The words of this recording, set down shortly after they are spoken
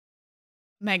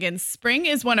Megan, spring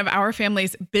is one of our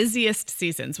family's busiest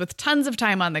seasons with tons of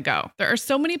time on the go. There are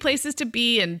so many places to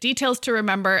be and details to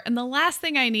remember, and the last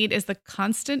thing I need is the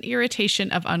constant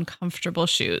irritation of uncomfortable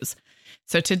shoes.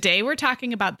 So today we're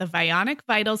talking about the Vionic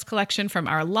Vitals collection from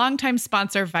our longtime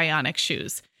sponsor, Vionic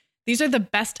Shoes. These are the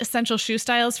best essential shoe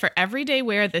styles for everyday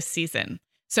wear this season.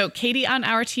 So Katie on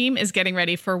our team is getting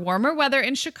ready for warmer weather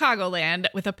in Chicagoland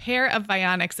with a pair of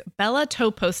Vionic's Bella Toe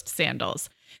Post sandals.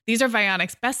 These are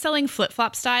Vionic's best-selling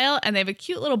flip-flop style, and they have a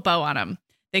cute little bow on them.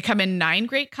 They come in 9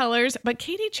 great colors, but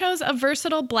Katie chose a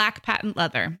versatile black patent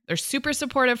leather. They're super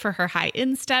supportive for her high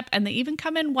instep, and they even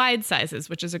come in wide sizes,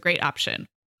 which is a great option.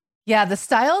 Yeah, the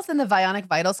styles in the Vionic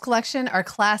Vitals collection are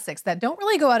classics that don't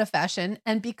really go out of fashion,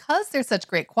 and because they're such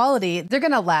great quality, they're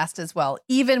going to last as well,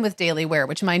 even with daily wear,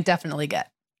 which mine definitely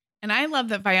get. And I love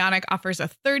that Vionic offers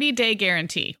a 30-day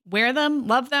guarantee. Wear them,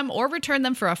 love them, or return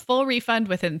them for a full refund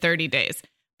within 30 days.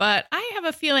 But I have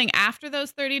a feeling after those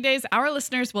 30 days, our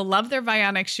listeners will love their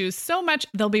Vionic shoes so much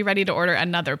they'll be ready to order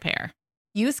another pair.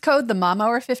 Use code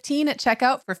TheMomHour15 at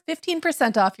checkout for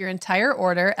 15% off your entire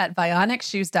order at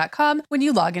VionicShoes.com when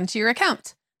you log into your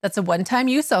account. That's a one-time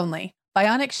use only.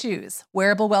 Vionic Shoes,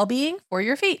 wearable well-being for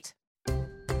your feet.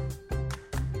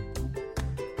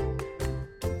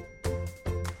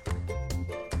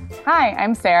 Hi,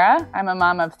 I'm Sarah. I'm a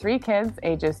mom of 3 kids,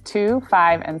 ages 2,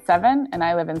 5, and 7, and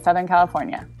I live in Southern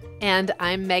California. And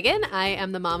I'm Megan. I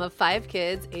am the mom of 5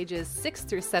 kids, ages 6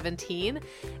 through 17,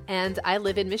 and I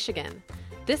live in Michigan.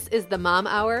 This is the Mom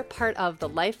Hour, part of the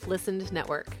Life Listened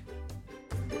Network.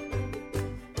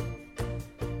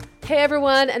 Hey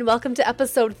everyone, and welcome to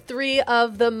episode 3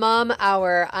 of the Mom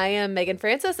Hour. I am Megan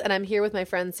Francis, and I'm here with my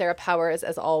friend Sarah Powers,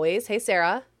 as always. Hey,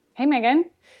 Sarah. Hey,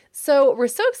 Megan. So we're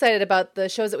so excited about the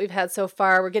shows that we've had so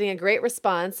far. We're getting a great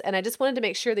response, and I just wanted to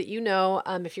make sure that you know,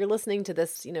 if you're listening to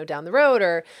this, down the road,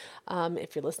 or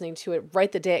if you're listening to it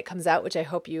right the day it comes out, which I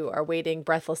hope you are waiting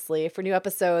breathlessly for new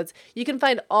episodes, you can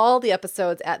find all the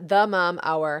episodes at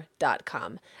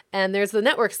themomhour.com. And there's the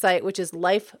network site, which is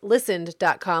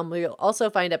lifelistened.com, where you'll also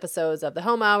find episodes of the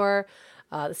Home Hour,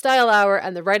 the Style Hour,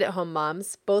 and the Right at Home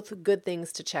Moms, both good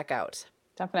things to check out.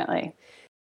 Definitely.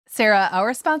 Sarah,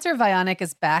 our sponsor Vionic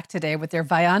is back today with their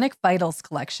Vionic Vitals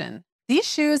collection. These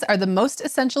shoes are the most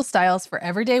essential styles for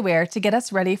everyday wear to get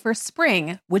us ready for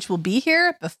spring, which will be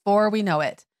here before we know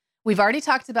it. We've already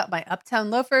talked about my Uptown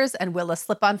loafers and Willa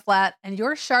slip-on flat and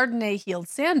your Chardonnay heeled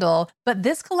sandal, but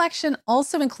this collection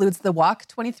also includes the Walk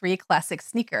 23 classic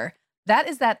sneaker. That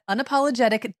is that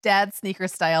unapologetic dad sneaker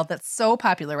style that's so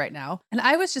popular right now. And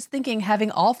I was just thinking having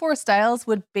all 4 styles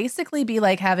would basically be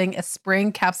like having a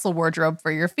spring capsule wardrobe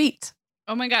for your feet.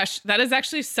 Oh my gosh, that is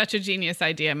actually such a genius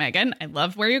idea, Megan. I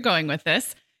love where you're going with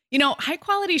this. High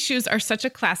quality shoes are such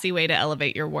a classy way to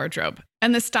elevate your wardrobe.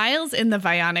 And the styles in the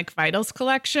Vionic Vitals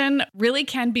collection really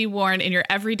can be worn in your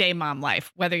everyday mom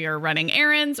life, whether you're running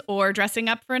errands or dressing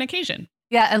up for an occasion.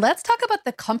 Yeah, and let's talk about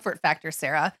the comfort factor,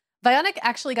 Sarah. Vionic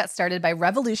actually got started by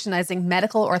revolutionizing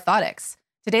medical orthotics.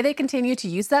 Today, they continue to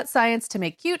use that science to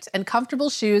make cute and comfortable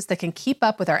shoes that can keep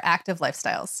up with our active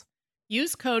lifestyles.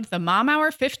 Use code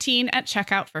TheMomHour15 at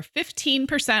checkout for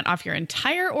 15% off your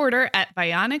entire order at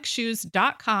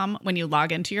VionicShoes.com when you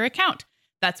log into your account.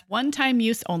 That's one-time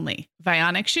use only.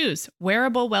 Vionic Shoes,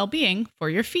 wearable well-being for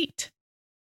your feet.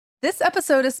 This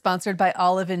episode is sponsored by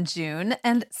Olive & June,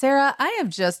 and Sarah, I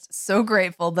am just so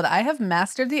grateful that I have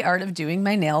mastered the art of doing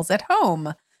my nails at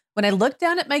home. When I look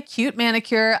down at my cute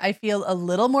manicure, I feel a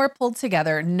little more pulled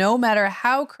together, no matter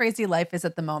how crazy life is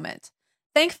at the moment.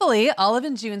 Thankfully,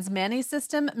 Olive & June's Mani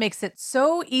system makes it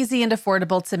so easy and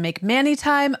affordable to make Mani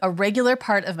time a regular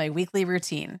part of my weekly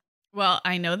routine. Well,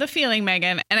 I know the feeling,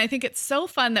 Megan, and I think it's so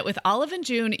fun that with Olive &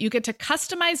 June, you get to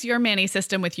customize your Mani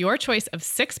system with your choice of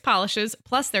 6 polishes,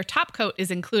 plus their top coat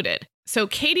is included. So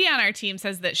Katie on our team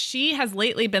says that she has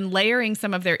lately been layering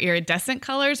some of their iridescent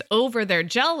colors over their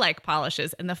gel-like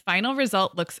polishes, and the final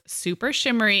result looks super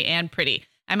shimmery and pretty.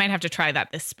 I might have to try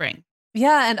that this spring.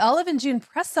 Yeah, and Olive & June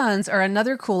press-ons are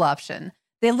another cool option.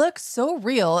 They look so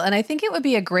real, and I think it would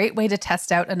be a great way to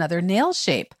test out another nail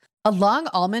shape. A long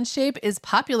almond shape is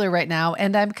popular right now,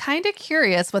 and I'm kind of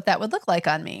curious what that would look like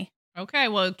on me. Okay,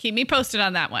 well, keep me posted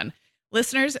on that one.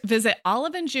 Listeners, visit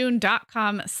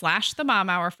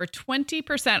oliveandjune.com/themomhour for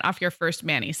 20% off your first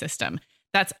Mani system.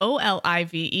 That's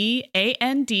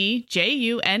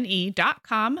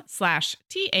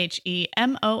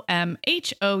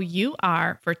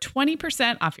oliveandjune.com/THEMOMHOUR for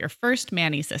 20% off your first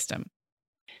Mani system.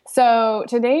 So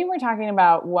today we're talking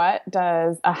about what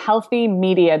does a healthy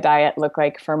media diet look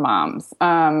like for moms.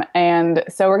 And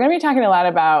so we're going to be talking a lot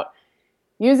about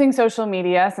using social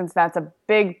media, since that's a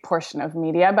big portion of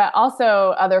media, but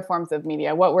also other forms of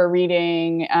media, what we're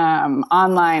reading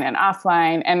online and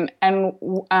offline,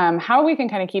 and how we can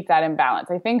kind of keep that in balance.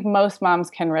 I think most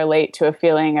moms can relate to a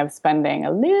feeling of spending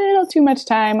a little too much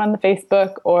time on the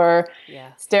Facebook or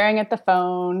staring at the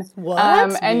phone.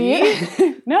 What?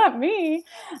 Not me.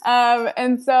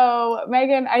 And so,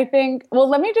 Megan, I think, well,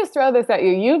 let me just throw this at you.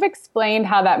 You've explained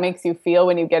how that makes you feel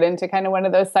when you get into kind of one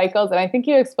of those cycles, and I think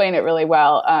you explain it really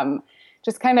well.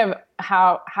 Just kind of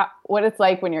how what it's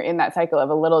like when you're in that cycle of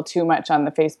a little too much on the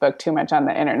Facebook, too much on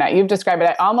the internet. You've described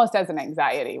it almost as an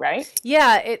anxiety, right?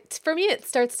 Yeah, for me, it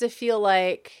starts to feel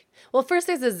like, well, first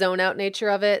there's a zone out nature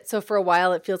of it. So for a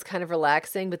while it feels kind of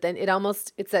relaxing, but then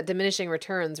it's that diminishing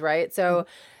returns, right? So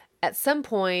at some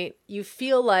point you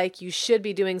feel like you should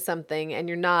be doing something and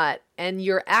you're not, and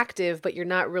you're active, but you're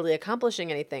not really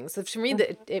accomplishing anything. So for me,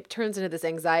 it turns into this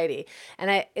anxiety,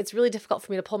 and it's really difficult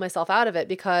for me to pull myself out of it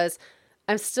because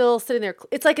I'm still sitting there.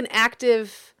 It's like an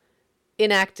active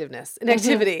inactivity.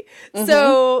 Mm-hmm.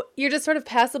 So you're just sort of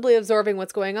passively absorbing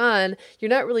what's going on. You're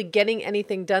not really getting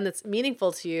anything done that's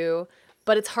meaningful to you,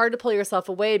 but it's hard to pull yourself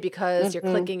away because you're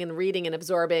clicking and reading and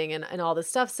absorbing and all this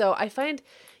stuff. So I find,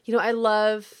 I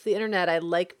love the internet. I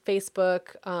like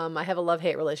Facebook. I have a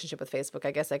love-hate relationship with Facebook,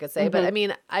 I guess I could say. But I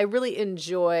mean, I really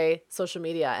enjoy social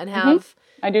media and have...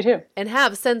 I do too. And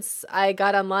have since I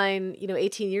got online,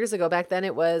 18 years ago. Back then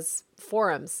it was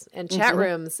forums and chat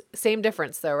rooms. Same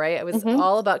difference though, right? It was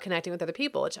all about connecting with other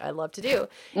people, which I love to do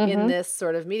in this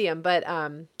sort of medium. But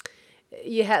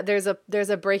there's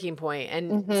a breaking point,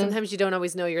 and sometimes you don't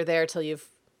always know you're there till you've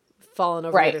fallen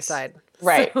over the other side.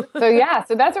 Right. So that's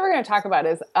what we're going to talk about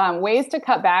is ways to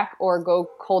cut back or go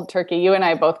cold turkey. You and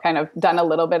I both kind of done a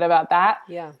little bit about that.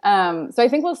 Yeah. So I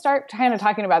think we'll start kind of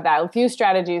talking about that. A few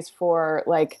strategies for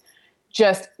like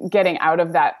just getting out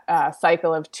of that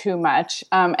cycle of too much.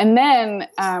 And then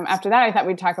after that, I thought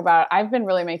we'd talk about, I've been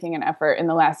really making an effort in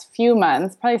the last few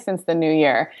months, probably since the new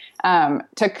year,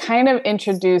 to kind of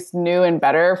introduce new and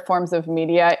better forms of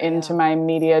media into my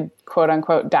media, quote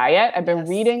unquote, diet. I've been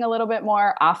reading a little bit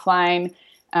more offline.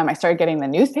 I started getting the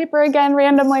newspaper again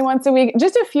randomly once a week.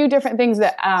 Just a few different things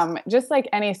that, just like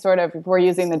any sort of, if we're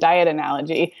using the diet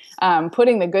analogy,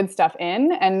 putting the good stuff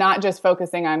in and not just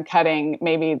focusing on cutting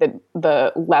maybe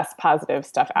the less positive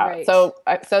stuff out. Right. So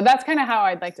that's kind of how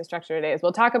I'd like to structure today. Is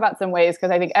we'll talk about some ways,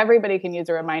 because I think everybody can use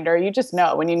a reminder. You just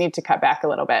know when you need to cut back a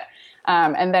little bit.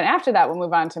 And then after that, we'll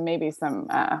move on to maybe some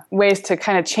ways to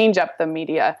kind of change up the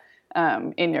media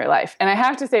in your life. And I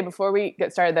have to say before we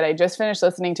get started that I just finished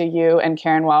listening to you and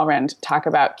Karen Walrond talk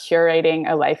about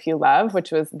curating a life you love, which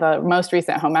was the most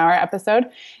recent Home Hour episode.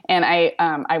 And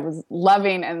I was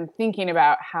loving and thinking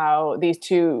about how these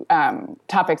two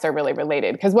topics are really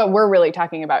related, because what we're really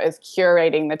talking about is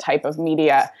curating the type of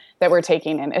media that we're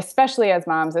taking in, especially as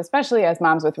moms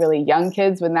with really young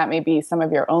kids, when that may be some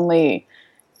of your only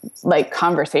like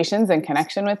conversations and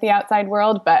connection with the outside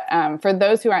world. But for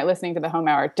those who aren't listening to the Home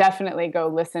Hour, definitely go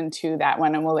listen to that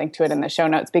one, and we'll link to it in the show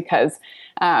notes, because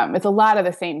it's a lot of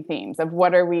the same themes of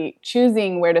what are we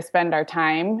choosing where to spend our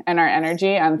time and our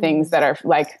energy on things that are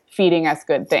like feeding us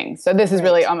good things. So this is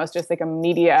really almost just like a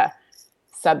media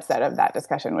subset of that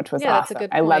discussion, which was awesome. That's a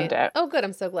good point. I loved it. Oh, good.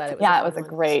 I'm so glad it was. Yeah, it was a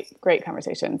great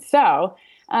conversation. So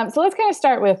let's kind of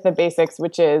start with the basics,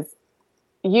 which is,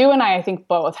 you and I think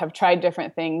both have tried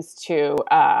different things to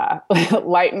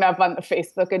lighten up on the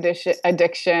Facebook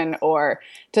addiction, or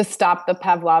to stop the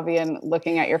Pavlovian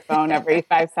looking at your phone every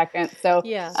 5 seconds. So,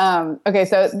 okay,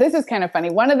 so this is kind of funny.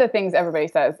 One of the things everybody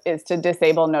says is to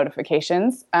disable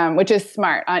notifications, which is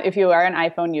smart. If you are an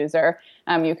iPhone user,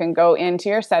 you can go into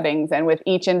your settings, and with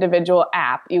each individual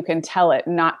app, you can tell it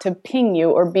not to ping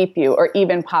you or beep you or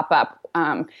even pop up.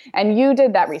 And you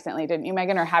did that recently, didn't you,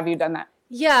 Megan, or have you done that?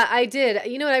 Yeah, I did.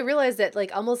 You know, and I realized that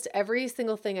like almost every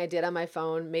single thing I did on my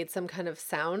phone made some kind of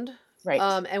sound. Right.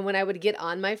 And when I would get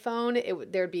on my phone,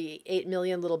 there'd be 8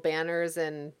 million little banners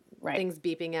and things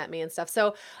beeping at me and stuff.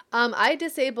 So I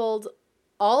disabled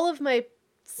all of my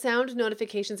sound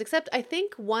notifications, except I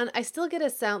think I still get a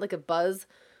sound, like a buzz,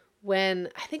 when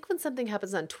something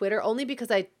happens on Twitter, only because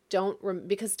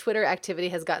because Twitter activity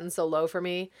has gotten so low for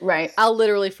me. Right. I'll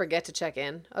literally forget to check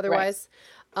in otherwise.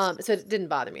 Right. So it didn't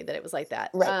bother me that it was like that.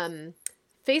 Right.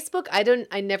 Facebook,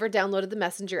 I never downloaded the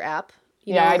Messenger app.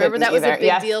 I remember that was either. a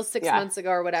big deal 6 months ago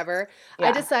or whatever. Yeah.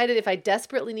 I decided if I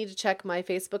desperately need to check my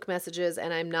Facebook messages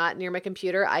and I'm not near my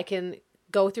computer, I can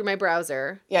go through my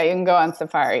browser. Yeah, you can go on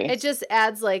Safari. It just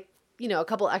adds like, a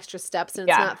couple extra steps and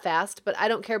it's not fast, but I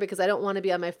don't care because I don't want to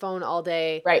be on my phone all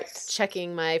day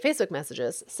checking my Facebook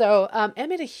messages. So it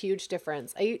made a huge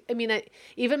difference. I mean,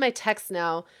 even my texts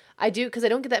now, I do, because I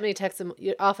don't get that many texts, and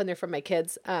often they're from my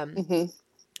kids.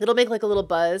 It'll make like a little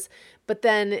buzz, but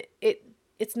then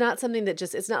it's not something that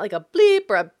it's not like a bleep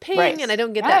or a ping, and I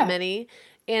don't get that many.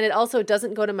 And it also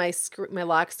doesn't go to my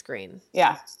lock screen.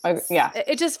 Yeah.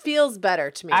 It just feels better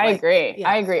to me. I agree. Yeah.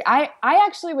 I agree. I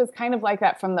actually was kind of like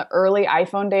that from the early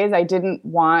iPhone days. I didn't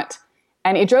want,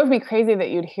 and it drove me crazy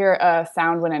that you'd hear a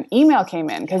sound when an email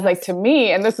came in. Because like to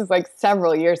me, and this is like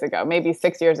several years ago, maybe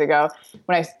 6 years ago,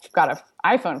 when I got an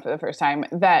iPhone for the first time,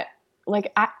 that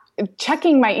like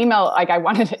checking my email, like I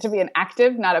wanted it to be an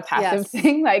active, not a passive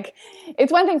thing. Like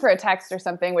it's one thing for a text or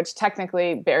something, which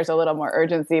technically bears a little more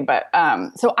urgency. But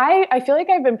so I feel like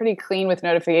I've been pretty clean with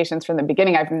notifications from the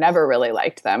beginning. I've never really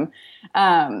liked them.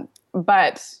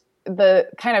 But the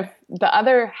kind of the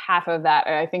other half of that,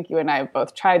 and I think you and I have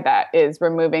both tried that, is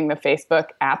removing the Facebook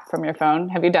app from your phone.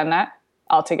 Have you done that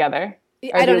altogether?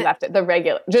 Or I don't left it the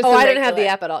regular. Just I don't have the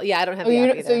app at all. Yeah, I don't have the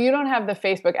app either. So you don't have the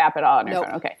Facebook app at all on your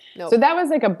phone. Okay. Nope. So that was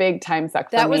like a big time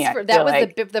suck for me. That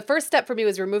was the first step for me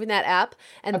was removing that app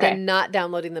and then not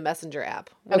downloading the Messenger app.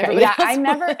 Okay. Yeah, I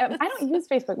don't use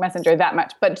Facebook Messenger that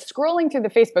much, but scrolling through the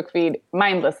Facebook feed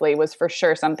mindlessly was for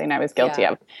sure something I was guilty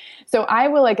of. So I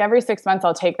will, like, every 6 months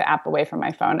I'll take the app away from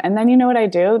my phone, and then you know what I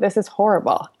do? This is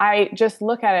horrible. I just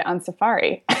look at it on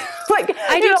Safari. Like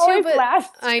I do too, but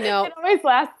I know it always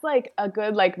lasts like a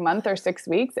good month or 6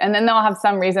 weeks, and then they'll have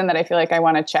some reason that I feel like I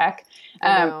want to check.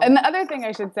 And the other thing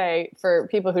I should say for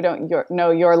people who don't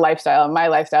know your lifestyle and my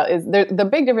lifestyle is the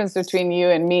big difference between you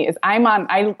and me is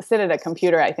I sit at a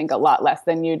computer I think a lot less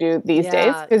than you do these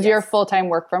days because you're full-time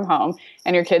work from home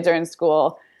and your kids are in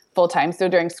school full-time. So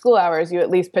during school hours, you at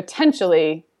least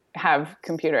potentially have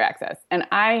computer access. And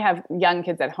I have young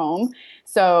kids at home.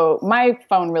 So my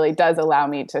phone really does allow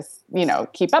me to,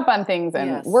 keep up on things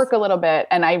and work a little bit.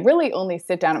 And I really only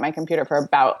sit down at my computer for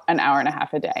about an hour and a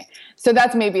half a day. So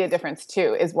that's maybe a difference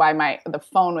too, is why the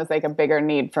phone was like a bigger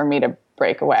need for me to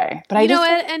break away. But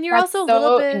and you're also a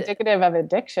little bit indicative of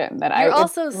addiction that I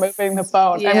was removing the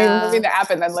phone. Yeah. I mean, removing the app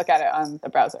and then look at it on the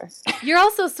browser. You're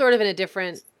also sort of in a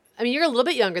different, you're a little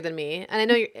bit younger than me, and I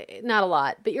know you're not a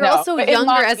lot, but you're also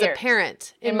younger as a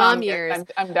parent in mom years.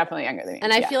 I'm definitely younger than you.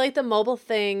 And I feel like the mobile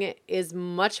thing is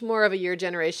much more of a your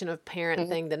generation of parent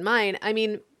thing than mine. I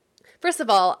mean, first of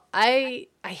all, I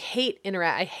hate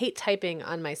typing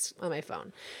on my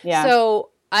phone. Yeah. So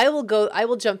I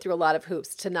will jump through a lot of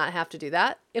hoops to not have to do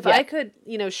that. If I could,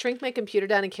 shrink my computer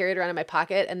down and carry it around in my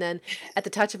pocket, and then at the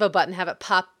touch of a button have it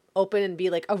pop open and be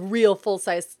like a real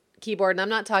full-size keyboard, and I'm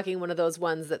not talking one of those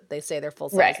ones that they say they're full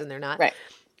size and they're not. Right.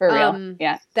 For real.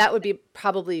 Yeah. That would be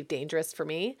probably dangerous for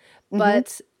me.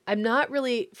 But I'm not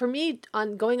really, for me,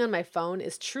 going on my phone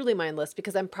is truly mindless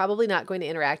because I'm probably not going to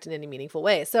interact in any meaningful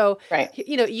way. So,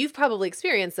 you've probably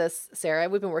experienced this, Sarah.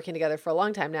 We've been working together for a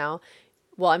long time now.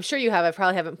 Well, I'm sure you have. I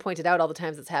probably haven't pointed out all the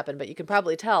times it's happened, but you can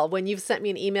probably tell when you've sent me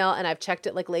an email and I've checked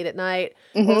it like late at night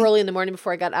or early in the morning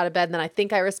before I got out of bed. And then I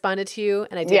think I responded to you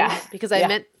and I didn't because I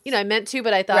meant to,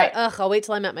 but I thought, I'll wait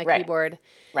till I'm at my keyboard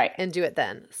and do it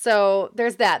then. So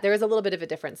there's that. There is a little bit of a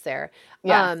difference there.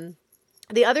 Yeah.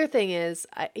 The other thing is,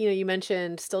 you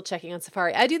mentioned still checking on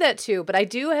Safari. I do that too, but I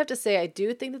have to say, I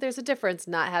do think that there's a difference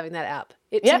not having that app.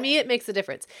 To me, it makes a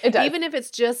difference. It does. Even if it's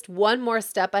just one more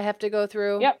step I have to go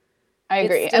through. Yep. I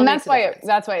agree. And that's why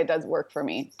it does work for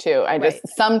me too. I just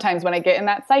sometimes when I get in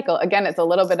that cycle, again, it's a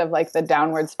little bit of like the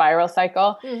downward spiral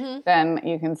cycle, then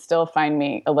you can still find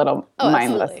me a little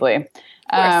mindlessly.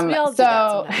 We all do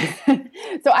that sometimes.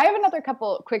 So I have another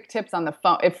couple quick tips on the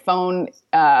phone. If smartphone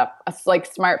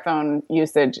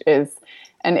usage is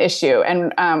an issue.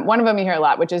 And one of them you hear a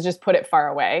lot, which is just put it far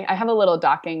away. I have a little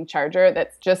docking charger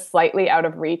that's just slightly out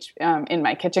of reach in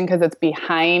my kitchen because it's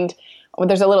behind.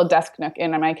 There's a little desk nook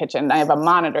in my kitchen. I have a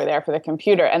monitor there for the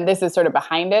computer, and this is sort of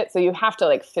behind it. So you have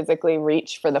to physically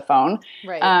reach for the phone.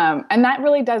 Right. And that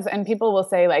really does. And people will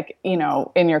say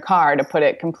in your car to put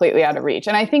it completely out of reach.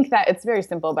 And I think that it's very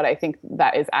simple, but I think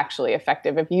that is actually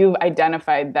effective. If you've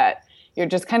identified that you're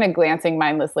just kind of glancing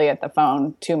mindlessly at the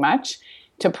phone too much,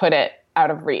 to put it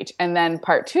out of reach. And then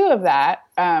part two of that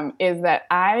is that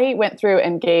I went through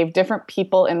and gave different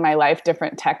people in my life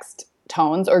different text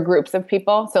tones or groups of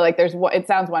people. So it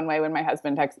sounds one way when my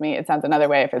husband texts me. It sounds another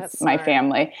way if it's my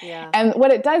family. Yeah. And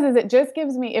what it does is it just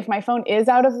gives me, if my phone is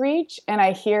out of reach and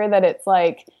I hear that it's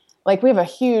like we have a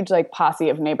huge posse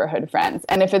of neighborhood friends.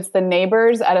 And if it's the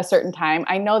neighbors at a certain time,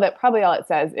 I know that probably all it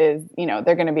says is,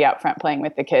 they're going to be out front playing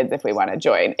with the kids if we want to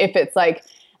join. If it's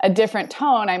a different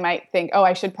tone, I might think, oh,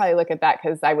 I should probably look at that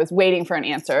because I was waiting for an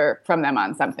answer from them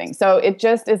on something. So it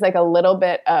just is like a little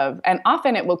bit of, and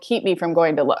often it will keep me from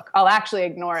going to look. I'll actually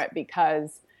ignore it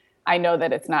because I know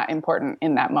that it's not important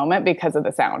in that moment because of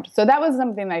the sound. So that was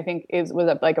something that I think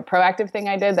was like a proactive thing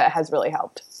I did that has really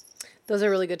helped. Those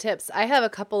are really good tips. I have a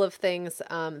couple of things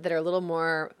that are a little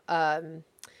more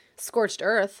scorched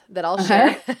earth that I'll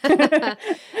share.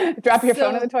 Drop your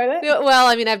phone in the toilet? Well,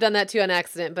 I mean, I've done that too on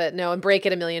accident, but no, and break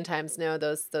it a million times. No,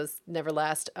 those never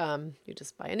last. You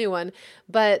just buy a new one.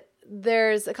 But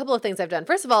there's a couple of things I've done.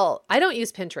 First of all, I don't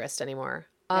use Pinterest anymore.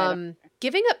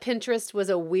 Giving up Pinterest was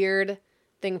a weird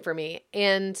thing for me.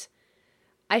 And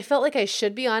I felt like I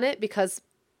should be on it because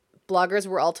bloggers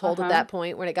were all told at that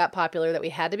point when it got popular that we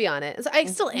had to be on it. So I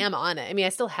still am on it. I mean, I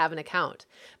still have an account,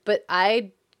 but I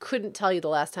couldn't tell you the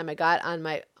last time I got on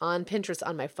Pinterest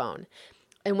on my phone.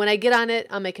 And when I get on it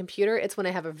on my computer, it's when I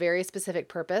have a very specific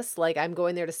purpose. Like I'm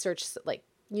going there to search, like,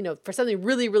 you know, for something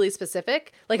really, really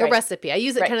specific, like a recipe. I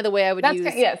use it kind of the way I would use,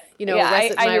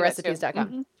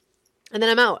 myrecipes.com. And then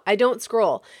I'm out. I don't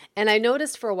scroll. And I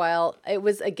noticed for a while, it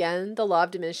was, again, the law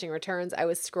of diminishing returns. I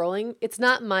was scrolling. It's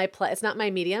not my it's not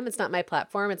my medium. It's not my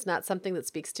platform. It's not something that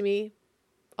speaks to me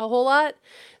a whole lot.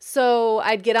 So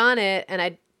I'd get on it and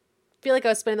I'd feel like I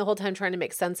was spending the whole time trying to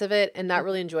make sense of it and not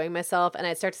really enjoying myself. And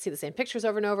I'd start to see the same pictures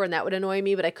over and over, and that would annoy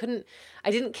me. But I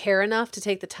didn't care enough to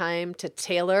take the time to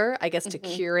tailor, I guess, to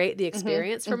curate the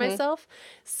experience for myself.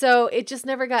 So it just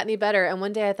never got any better. And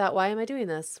one day I thought, why am I doing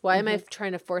this? Why am I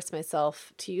trying to force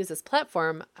myself to use this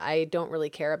platform I don't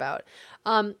really care about?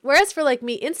 Whereas for like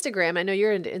me, Instagram, I know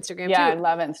you're into Instagram too. Yeah, I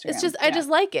love Instagram. It's just, I just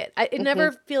like it. It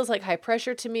never feels like high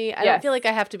pressure to me. I don't feel like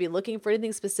I have to be looking for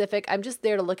anything specific. I'm just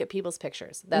there to look at people's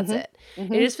pictures. That's it.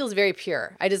 It just feels very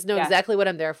pure. I just know exactly what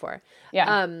I'm there for.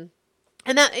 Yeah.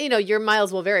 And that, you know, your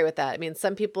miles will vary with that. I mean,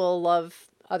 some people love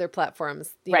other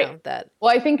platforms, you know, that.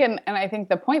 Well, I think, and I think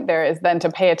the point there is then to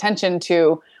pay attention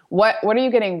to what are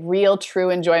you getting real, true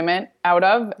enjoyment out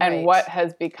of, and what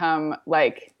has become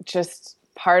like just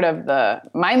part of the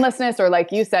mindlessness, or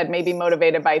like you said, maybe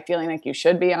motivated by feeling like you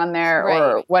should be on there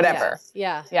or whatever.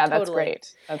 Yeah. Totally. That's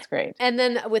great. That's great. And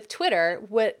then with Twitter,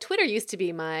 Twitter used to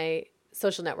be my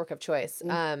social network of choice.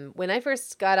 When I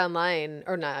first got online,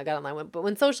 or not got online, but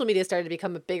when social media started to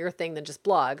become a bigger thing than just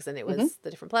blogs and it was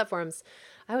the different platforms,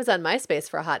 I was on MySpace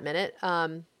for a hot minute.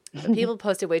 But people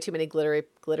posted way too many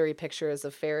glittery pictures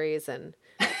of fairies, and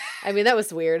I mean, that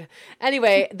was weird.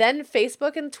 Anyway, then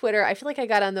Facebook and Twitter, I feel like I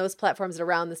got on those platforms at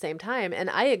around the same time, and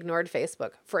I ignored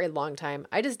Facebook for a long time.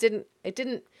 It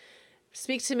didn't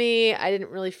speak to me. I didn't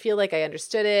really feel like I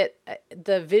understood it.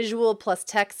 The visual plus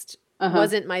text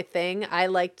wasn't my thing. I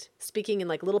liked speaking in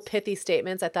like little pithy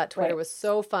statements. I thought Twitter was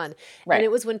so fun. And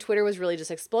it was when Twitter was really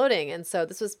just exploding. And so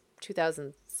this was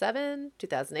 2007,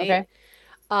 2008.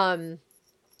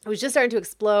 It was just starting to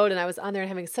explode, and I was on there and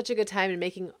having such a good time and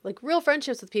making like real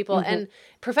friendships with people and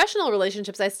professional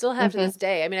relationships I still have to this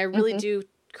day. I mean, I really do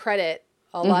credit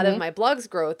a lot of my blog's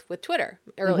growth with Twitter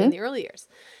in the early years.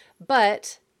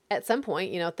 But at some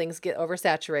point, you know, things get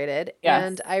oversaturated. Yes.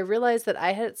 And I realized that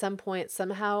I had at some point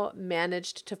somehow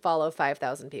managed to follow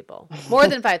 5,000 people, more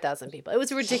than 5,000 people. It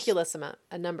was a ridiculous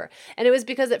a number. And it was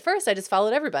because at first I just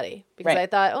followed everybody because I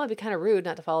thought, oh, it'd be kind of rude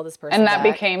not to follow this person. And that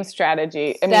became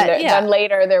strategy. I mean, then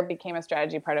later there became a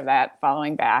strategy part of that,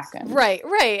 following back. And... Right.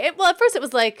 Well, at first it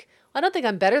was like, well, I don't think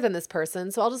I'm better than this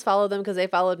person, so I'll just follow them because they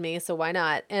followed me, so why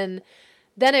not? And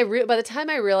then by the time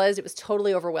I realized it was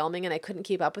totally overwhelming and I couldn't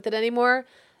keep up with it anymore,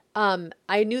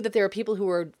 I knew that there were people who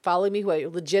were following me who I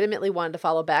legitimately wanted to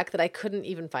follow back that I couldn't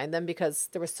even find them because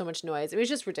there was so much noise. It was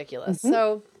just ridiculous.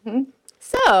 So, and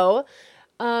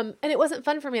it wasn't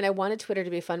fun for me, and I wanted Twitter to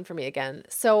be fun for me again.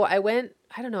 So I went,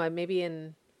 I don't know, maybe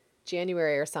in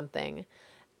January or something,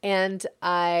 and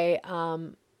I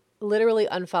literally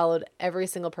unfollowed every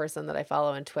single person that I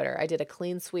follow on Twitter. I did a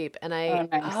clean sweep, and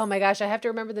oh my gosh, I have to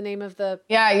remember the name of the.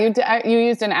 Yeah, you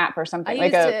used an app or something I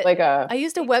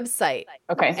used a website.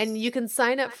 Okay, and you can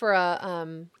sign up for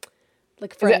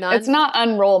it's not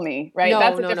Unroll Me, right? No,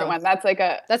 that's a different one. That's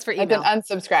that's for email. Like an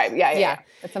unsubscribe. Yeah.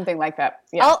 It's something like that.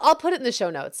 Yeah, I'll put it in the show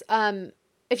notes.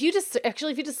 If you just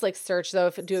like search though,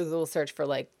 do a Google search for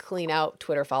like clean out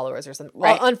Twitter followers or something,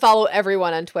 right. I'll unfollow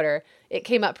everyone on Twitter. It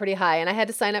came up pretty high, and I had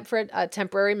to sign up for a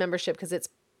temporary membership because it's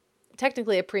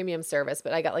technically a premium service,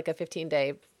 but I got like a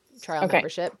 15-day trial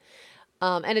membership.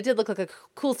 And it did look like a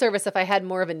cool service. If I had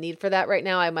more of a need for that right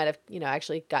now, I might have,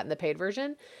 actually gotten the paid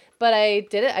version, but I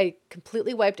did it. I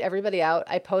completely wiped everybody out.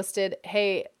 I posted,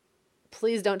 hey,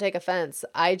 please don't take offense.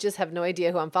 I just have no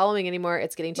idea who I'm following anymore.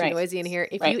 It's getting too noisy in here.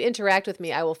 If you interact with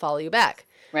me, I will follow you back.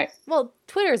 Right. Well,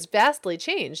 Twitter's vastly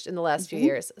changed in the last few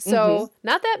years. So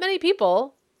not that many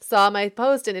people saw my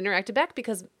post and interacted back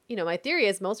because, my theory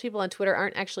is most people on Twitter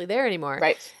aren't actually there anymore.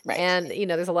 Right. And,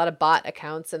 there's a lot of bot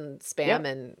accounts and spam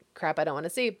and crap I don't want to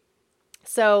see.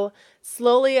 So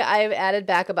slowly I've added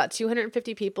back about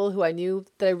 250 people who I knew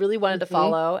that I really wanted to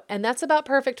follow. And that's about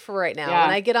perfect for right now.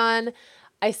 When I get on,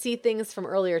 I see things from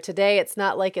earlier today. It's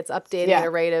not like it's updating at a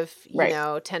rate of,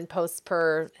 10 posts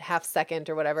per half second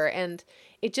or whatever. And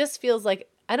it just feels like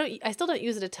I still don't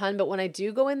use it a ton, but when I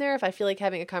do go in there, if I feel like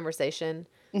having a conversation,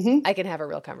 I can have a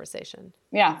real conversation.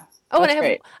 Yeah. Oh,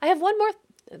 and I have one more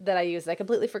that I used. I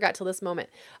completely forgot till this moment.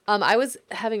 I was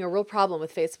having a real problem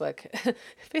with Facebook.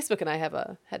 Facebook and I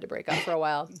had to break up for a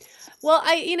while. Well,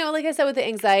 like I said, with the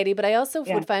anxiety, but I also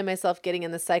would find myself getting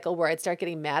in the cycle where I'd start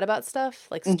getting mad about stuff,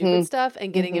 like stupid stuff,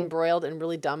 and getting embroiled in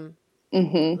really dumb,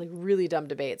 like really dumb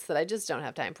debates that I just don't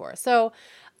have time for. So,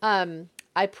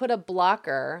 I put a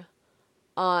blocker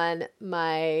on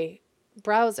my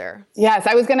browser. Yes,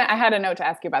 I had a note to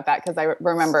ask you about that because I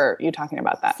remember you talking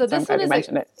about that. So this one is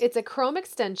it's a Chrome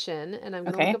extension, and I'm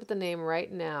going to look up the name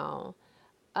right now.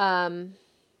 I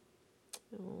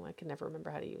can never remember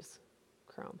how to use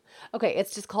Chrome. Okay,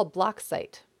 it's just called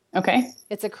BlockSite. Okay.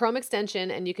 It's a Chrome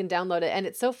extension, and you can download it. And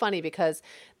it's so funny because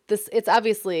it's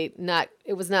obviously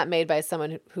it was not made by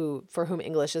someone for whom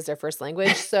English is their first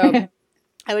language. So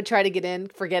I would try to get in,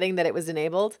 forgetting that it was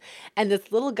enabled. And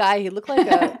this little guy, he looked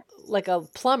like a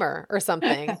plumber or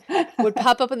something, would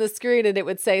pop up on the screen and it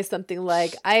would say something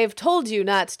like, I have told you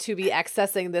not to be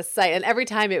accessing this site. And every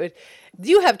time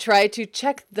you have tried to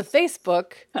check the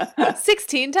Facebook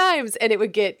 16 times. And it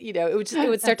would get, it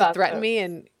would start to threaten me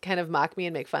and kind of mock me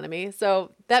and make fun of me.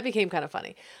 So that became kind of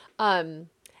funny.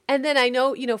 And then I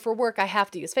know, for work, I have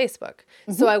to use Facebook.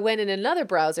 So I went in another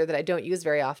browser that I don't use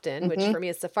very often, which for me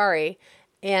is Safari.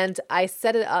 And I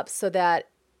set it up so that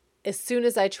as soon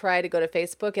as I try to go to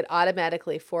Facebook, it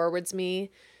automatically forwards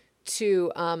me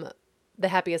to the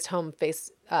Happiest Home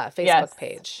Facebook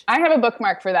page. I have a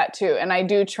bookmark for that too. And I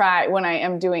do try when I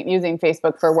am using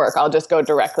Facebook for work, I'll just go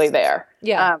directly there.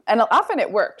 Yeah. And often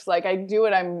it works. Like I do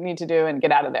what I need to do and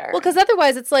get out of there. Well, because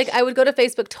otherwise it's like I would go to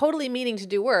Facebook totally meaning to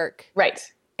do work.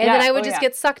 Right. And then I would just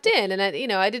get sucked in. And I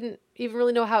didn't even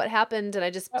really know how it happened. And I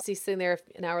just see sitting there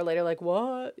an hour later like,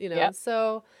 what?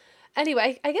 So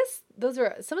anyway, I guess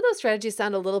some of those strategies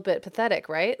sound a little bit pathetic,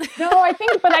 right? No, I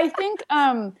think, I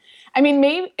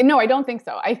don't think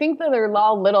so. I think that there are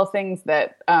all little things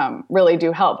that really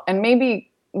do help. And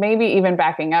maybe even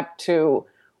backing up to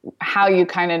how you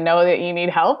kind of know that you need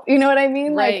help. You know what I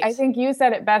mean? Right. Like, I think you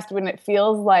said it best when it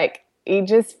feels like you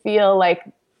just feel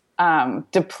like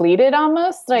depleted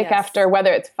almost, like after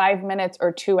whether it's 5 minutes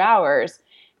or 2 hours,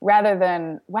 rather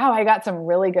than, wow, I got some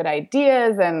really good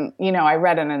ideas and, I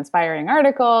read an inspiring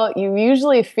article. You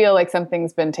usually feel like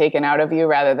something's been taken out of you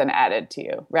rather than added to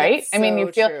you, right? That's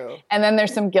you feel, true. And then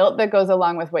there's some guilt that goes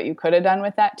along with what you could have done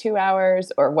with that 2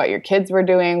 hours or what your kids were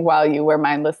doing while you were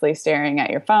mindlessly staring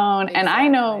at your phone. Exactly. And I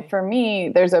know for me,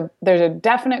 there's a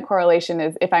definite correlation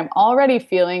is if I'm already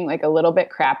feeling like a little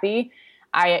bit crappy,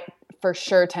 I for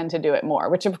sure tend to do it more,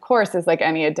 which of course is like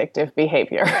any addictive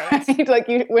behavior. Right? Like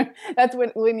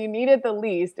when you need it the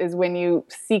least is when you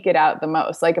seek it out the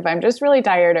most. Like if I'm just really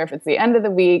tired or if it's the end of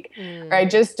the week or I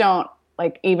just don't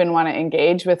like even want to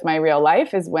engage with my real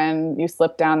life is when you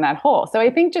slip down that hole. So I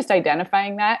think just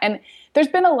identifying that, and there's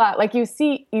been a lot, like you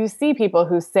see people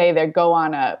who say they go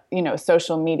on a,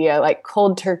 social media, like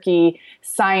cold turkey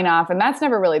sign off. And that's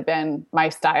never really been my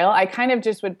style. I kind of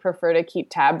just would prefer to keep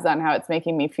tabs on how it's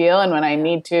making me feel. And when I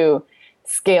need to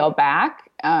scale back,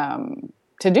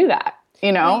 to do that, you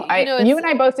and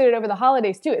I both did it over the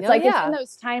holidays too. It's it's in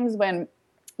those times when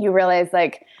you realize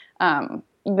like,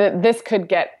 this could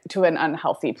get to an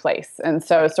unhealthy place. And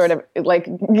so sort of like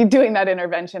doing that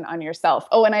intervention on yourself.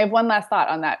 Oh, and I have one last thought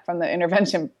on that from the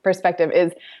intervention perspective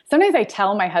is sometimes I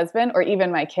tell my husband or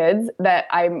even my kids that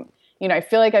I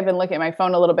feel like I've been looking at my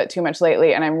phone a little bit too much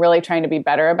lately and I'm really trying to be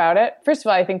better about it. First of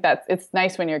all, I think it's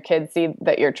nice when your kids see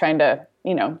that you're trying to,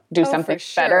 do something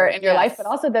better in your life, but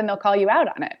also then they'll call you out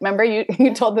on it. Remember you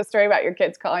told the story about your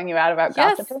kids calling you out about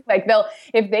gossiping? Like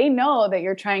if they know that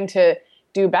you're trying to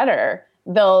do better,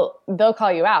 they'll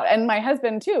call you out. And my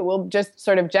husband too will just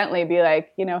sort of gently be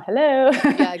like, hello.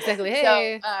 Yeah, exactly.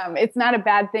 Hey. So it's not a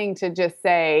bad thing to just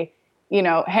say,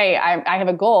 hey, I have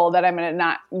a goal that I'm going to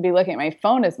not be looking at my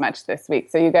phone as much this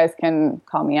week. So you guys can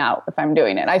call me out if I'm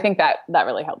doing it. I think that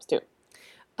really helps too.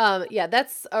 Yeah,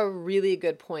 that's a really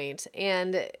good point.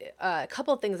 And a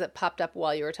couple of things that popped up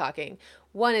while you were talking.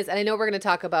 One is, and I know we're going to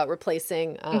talk about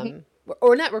replacing,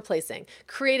 or not replacing,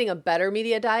 creating a better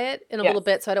media diet in a little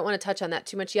bit. So I don't want to touch on that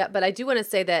too much yet. But I do want to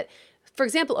say that, for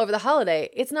example, over the holiday,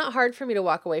 it's not hard for me to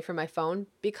walk away from my phone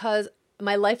because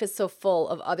my life is so full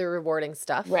of other rewarding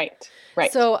stuff. Right.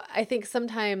 So I think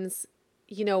sometimes,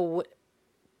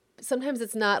 sometimes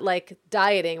it's not like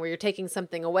dieting where you're taking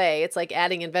something away. It's like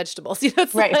adding in vegetables.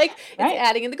 It's like it's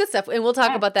adding in the good stuff. And we'll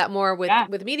talk about that more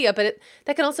with media, but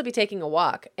that can also be taking a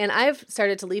walk. And I've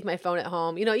started to leave my phone at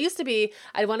home. It used to be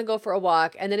I'd want to go for a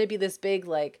walk and then it'd be this big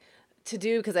like to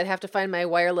do because I'd have to find my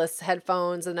wireless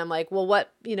headphones. And I'm like, well,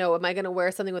 what, am I going to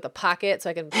wear something with a pocket so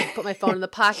I can put my phone in the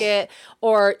pocket?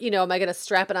 Or, am I going to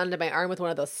strap it onto my arm with one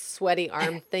of those sweaty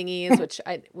arm thingies,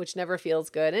 which never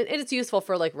feels good. And it's useful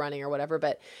for like running or whatever.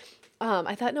 But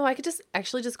I thought, no, I could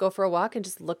just go for a walk and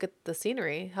just look at the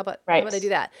scenery. How about I do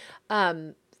that?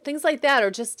 Things like that, or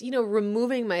just,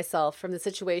 removing myself from the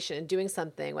situation and doing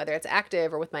something, whether it's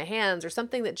active or with my hands or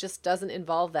something that just doesn't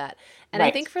involve that. And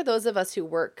I think for those of us who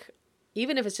work,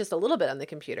 even if it's just a little bit on the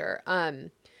computer,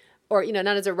 or, not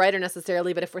as a writer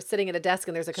necessarily, but if we're sitting at a desk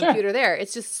and there's a computer there,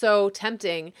 it's just so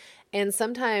tempting. And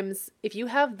sometimes if you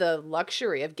have the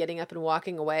luxury of getting up and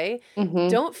walking away,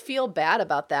 don't feel bad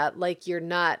about that. Like you're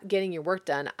not getting your work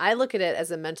done. I look at it as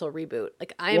a mental reboot.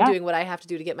 Like I am doing what I have to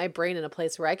do to get my brain in a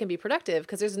place where I can be productive,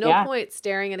 because there's no point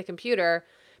staring at a computer,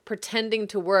 pretending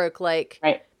to work like,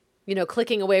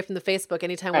 clicking away from the Facebook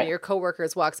anytime one of your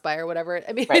coworkers walks by or whatever.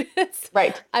 I mean,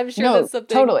 I'm sure that's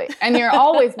something. Totally. And you're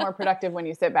always more productive when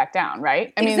you sit back down,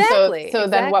 right? I mean, so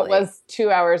then what was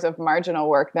 2 hours of marginal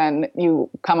work, then you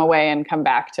come away and come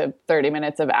back to 30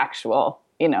 minutes of actual,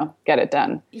 get it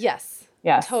done. Yes.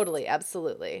 Yes. Totally.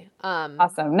 Absolutely.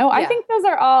 Awesome. No, I think those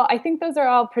are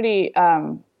all pretty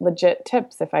legit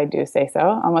tips, if I do say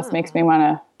so. Almost makes me want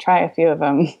to try a few of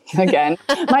them again.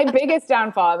 My biggest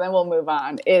downfall, and then we'll move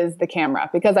on, is the camera,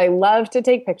 because I love to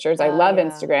take pictures. I love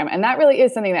Instagram, and that really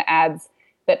is something that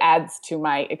adds to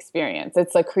my experience.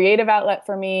 It's a creative outlet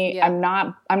for me. Yeah.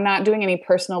 I'm not doing any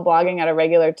personal blogging at a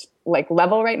regular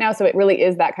level right now, so it really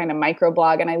is that kind of micro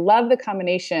blog, and I love the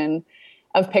combination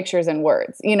of pictures and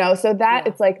words, so that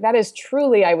it's like, that is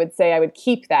truly, I would say I would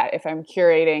keep that if I'm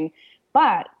curating,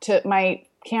 but my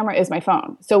camera is my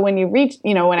phone. So when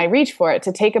when I reach for it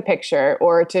to take a picture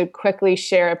or to quickly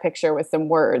share a picture with some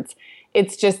words,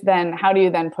 it's just then, how do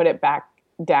you then put it back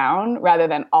down rather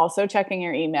than also checking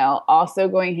your email, also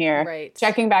going here,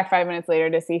 checking back 5 minutes later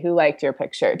to see who liked your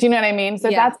picture. Do you know what I mean?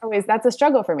 So that's a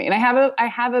struggle for me. And I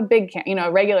have a big,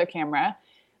 a regular camera.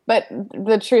 But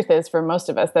the truth is, for most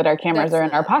of us, that our cameras are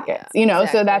in our pockets, exactly.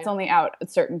 So that's only out at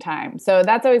certain times. So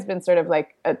that's always been sort of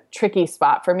like a tricky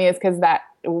spot for me, is because that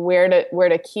where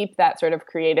to keep that sort of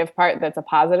creative part that's a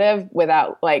positive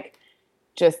without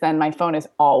just then my phone is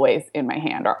always in my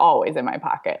hand or always in my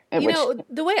pocket.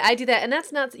 The way I do that, and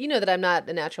that's not, that I'm not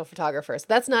a natural photographer, so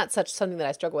that's not something that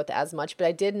I struggle with as much, but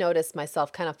I did notice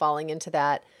myself kind of falling into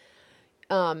that.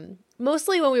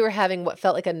 Mostly when we were having what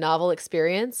felt like a novel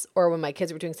experience, or when my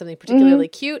kids were doing something particularly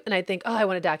cute, and I think, I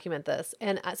want to document this.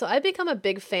 And so I've become a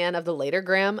big fan of the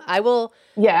latergram. I will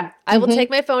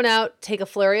take my phone out, take a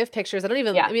flurry of pictures. I don't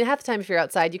even, I mean, half the time if you're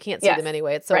outside, you can't see them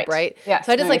anyway. It's so bright. Yes.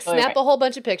 So I just snap a whole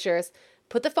bunch of pictures,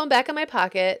 put the phone back in my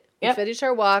pocket, we finish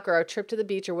our walk or our trip to the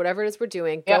beach or whatever it is we're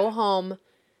doing, go home.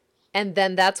 And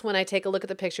then that's when I take a look at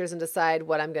the pictures and decide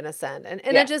what I'm going to send. And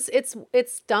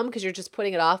it's dumb because you're just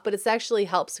putting it off, but it actually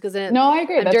helps because then I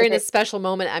agree. During this special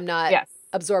moment, I'm not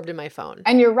absorbed in my phone.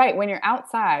 And you're right. When you're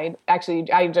outside,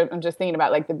 actually, I'm just thinking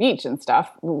about the beach and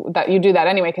stuff, that you do that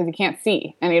anyway because you can't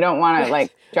see and you don't want to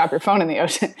drop your phone in the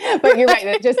ocean. But you're right.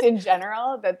 That just in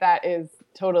general, that is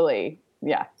totally,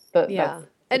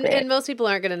 And most people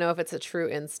aren't going to know if it's a true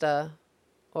Insta.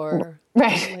 Or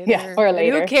later. Or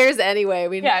later. Who cares anyway?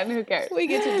 Who cares? We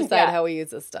get to decide how we use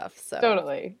this stuff. So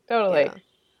totally. Yeah.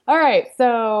 All right,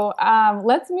 so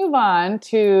let's move on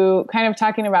to kind of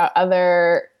talking about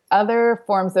other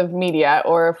forms of media,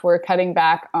 or if we're cutting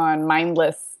back on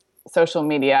mindless social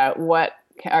media, what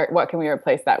can we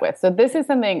replace that with? So this is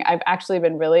something I've actually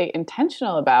been really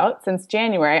intentional about since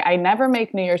January. I never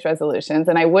make New Year's resolutions,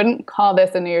 and I wouldn't call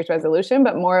this a New Year's resolution,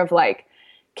 but more of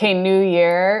okay, new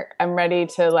year, I'm ready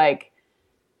to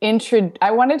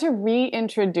I wanted to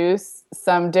reintroduce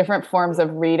some different forms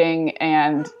of reading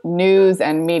and news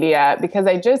and media, because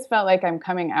I just felt like I'm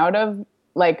coming out of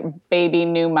baby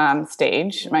new mom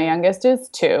stage. My youngest is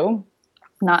 2,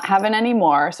 not having any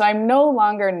more. So I no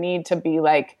longer need to be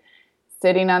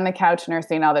sitting on the couch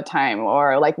nursing all the time,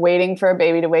 or like waiting for a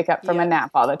baby to wake up from a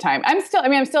nap all the time. I'm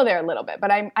still there a little bit,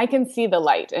 but I can see the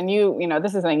light. And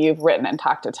this is something you've written and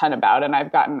talked a ton about, and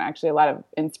I've gotten actually a lot of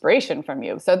inspiration from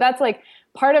you. So that's like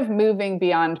part of moving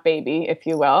beyond baby, if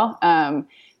you will.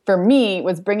 For me,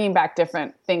 was bringing back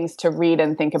different things to read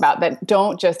and think about that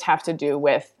don't just have to do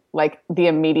with like the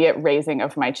immediate raising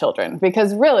of my children.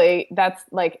 Because really, that's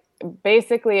like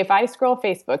basically, if I scroll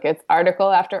Facebook, it's article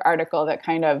after article that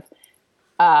kind of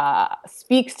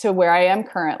speaks to where I am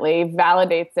currently,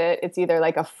 validates it. It's either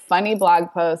like a funny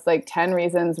blog post, like 10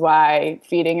 reasons why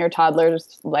feeding your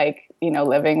toddler's like,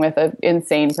 living with an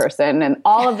insane person, and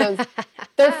all of those,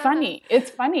 they're funny.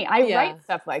 It's funny. I write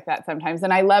stuff like that sometimes,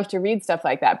 and I love to read stuff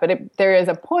like that. But there is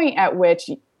a point at which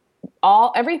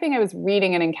everything I was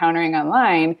reading and encountering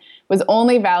online was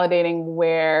only validating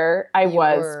where I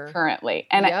was currently.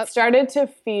 And it started to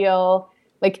feel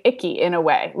like icky in a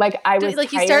way. Like I was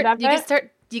tired of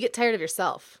it. You get tired of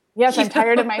yourself. Yes, I'm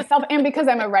tired of myself. And because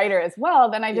I'm a writer as well,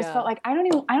 then I just felt like I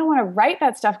don't want to write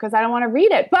that stuff because I don't want to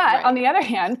read it. But on the other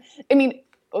hand, I mean,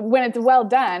 when it's well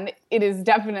done, it is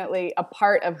definitely a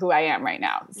part of who I am right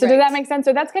now. So does that make sense?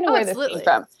 So that's kind of where this came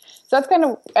from. So that's kind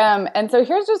of, and so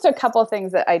here's just a couple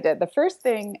things that I did. The first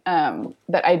thing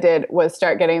that I did was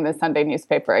start getting the Sunday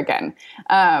newspaper again,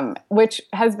 which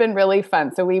has been really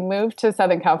fun. So we moved to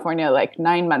Southern California like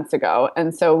 9 months ago.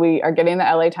 And so we are getting the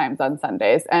LA Times on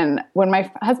Sundays. And when my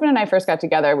husband and I first got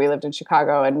together, we lived in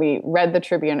Chicago, and we read the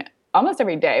Tribune almost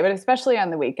every day, but especially on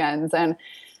the weekends. And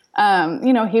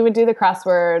he would do the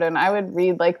crossword, and I would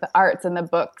read like the arts and the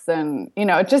books, and,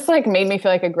 it just like made me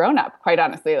feel like a grown up, quite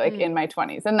honestly, like in my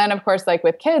 20s. And then of course, like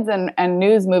with kids and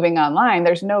news moving online,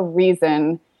 there's no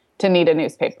reason to need a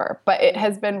newspaper, but it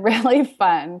has been really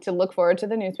fun to look forward to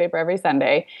the newspaper every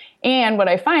Sunday. And what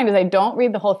I find is I don't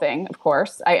read the whole thing. Of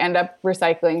course, I end up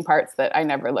recycling parts that I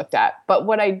never looked at, but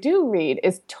what I do read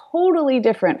is totally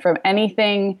different from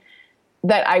anything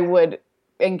that I would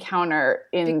encounter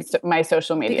in my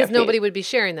social media because feed. Nobody would be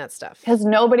sharing that stuff. Because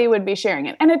nobody would be sharing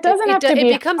it. And it doesn't have to be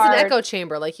It becomes hard. An echo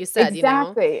chamber, like you said.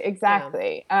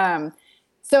 Exactly.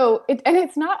 So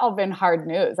it's not all been hard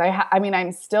news. I mean,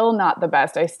 I'm still not the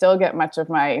best. I still get much of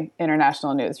my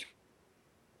international news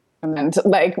and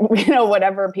like,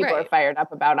 whatever people are fired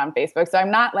up about on Facebook. So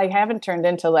I'm not like, I haven't turned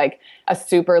into like a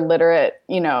super literate,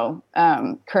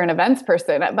 current events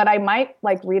person, but I might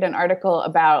like read an article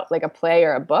about like a play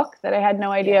or a book that I had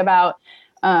no idea about.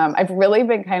 I've really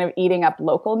been kind of eating up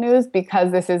local news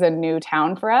because this is a new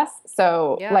town for us.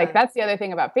 So like, that's the other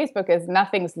thing about Facebook is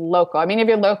nothing's local. I mean, you have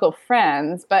your local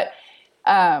friends, but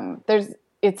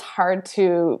it's hard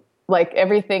to, like,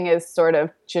 everything is sort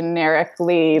of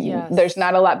generically, there's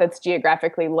not a lot that's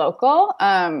geographically local.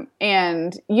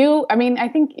 And I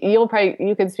think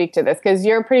you could speak to this because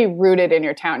you're pretty rooted in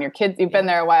your town. Your kids, you've been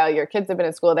there a while. Your kids have been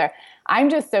in school there. I'm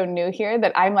just so new here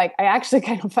that I'm like, I actually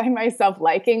kind of find myself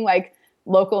liking like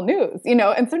local news,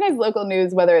 and sometimes local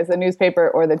news, whether it's the newspaper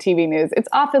or the TV news, it's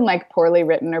often like poorly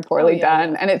written or poorly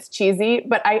done and it's cheesy,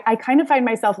 but I kind of find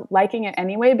myself liking it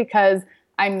anyway because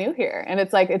I'm new here and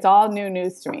it's like, it's all new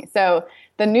news to me. So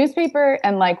the newspaper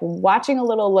and like watching a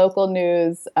little local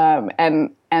news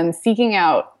and seeking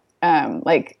out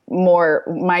like more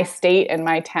my state and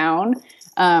my town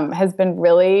has been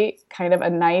really kind of a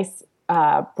nice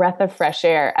breath of fresh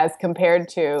air as compared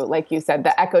to, like you said,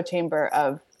 the echo chamber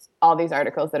of all these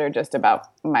articles that are just about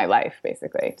my life,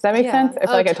 basically. Does that make sense? I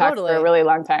feel like I talked for a really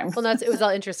long time. Well, it was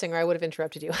all interesting, or I would have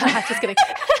interrupted you. Just kidding.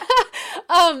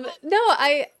 No,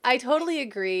 I totally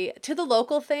agree. To the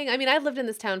local thing, I mean, I've lived in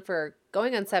this town for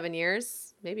going on 7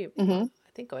 years, maybe. I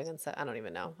think going on 7. I don't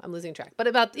even know. I'm losing track. But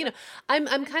about,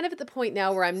 I'm kind of at the point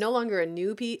now where I'm no longer a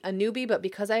newbie, but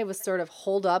because I was sort of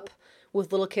holed up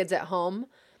with little kids at home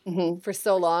for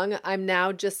so long, I'm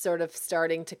now just sort of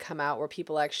starting to come out where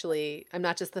people actually, I'm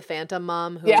not just the phantom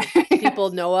mom who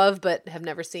people know of but have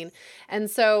never seen. And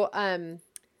so I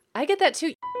get that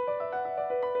too.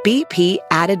 BP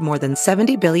added more than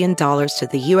 $70 billion to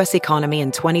the U.S. economy in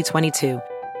 2022.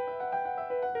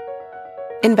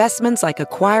 Investments like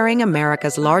acquiring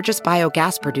America's largest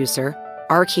biogas producer,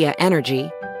 Archaea Energy,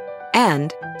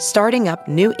 and starting up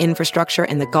new infrastructure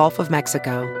in the Gulf of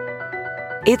Mexico.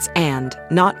 It's and,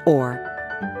 not or.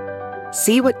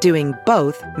 See what doing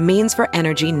both means for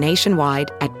energy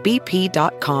nationwide at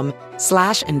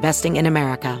bp.com/investing in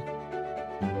America.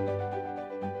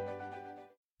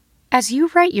 As you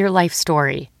write your life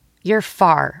story, you're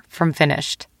far from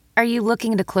finished. Are you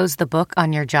looking to close the book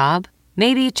on your job?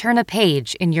 Maybe turn a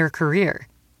page in your career?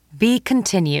 Be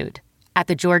continued at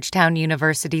the Georgetown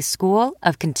University School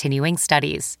of Continuing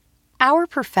Studies. Our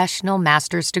professional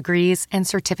master's degrees and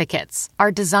certificates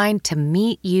are designed to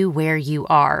meet you where you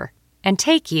are and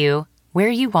take you where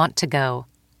you want to go.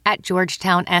 At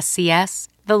Georgetown SCS,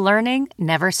 the learning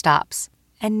never stops,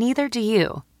 and neither do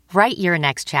you. Write your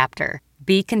next chapter.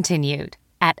 Be continued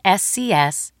at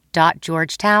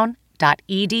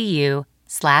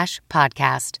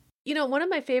scs.georgetown.edu/podcast. You know, one of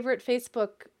my favorite Facebook,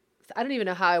 I don't even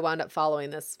know how I wound up following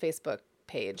this Facebook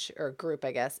page or group,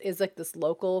 I guess, is like this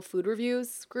local food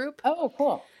reviews group. Oh,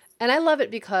 cool. And I love it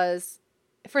because,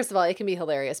 first of all, it can be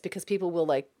hilarious because people will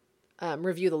like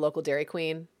review the local Dairy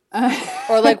Queen.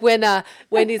 Or like when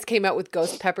Wendy's came out with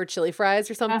ghost pepper chili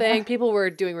fries or something, people were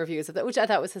doing reviews of that, which I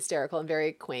thought was hysterical and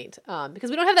very quaint. Because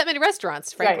we don't have that many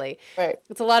restaurants, frankly. Right.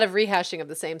 It's a lot of rehashing of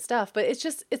the same stuff, but it's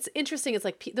interesting. It's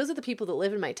like those are the people that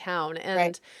live in my town,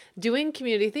 and doing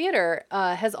community theater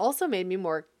has also made me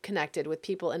more connected with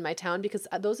people in my town, because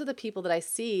those are the people that I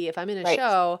see if I'm in a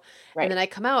show, and then I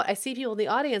come out, I see people in the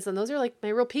audience, and those are like my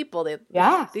real people.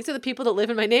 These are the people that live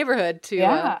in my neighborhood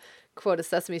to quote a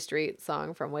Sesame Street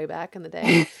song from way back in the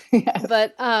day.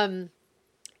 But so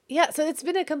it's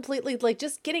been a completely, like,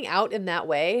 just getting out in that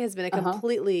way has been a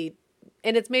completely,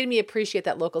 and it's made me appreciate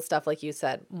that local stuff, like you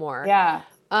said, more. Yeah.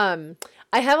 I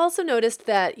have also noticed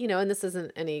that, you know, and this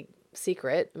isn't any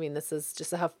secret, I mean, this is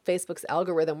just how Facebook's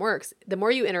algorithm works. The more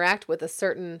you interact with a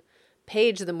certain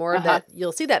page, the more that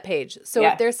you'll see that page. So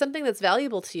if there's something that's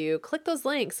valuable to you, click those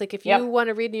links. Like if you want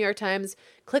to read New York Times,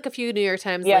 click a few New York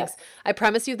Times links. I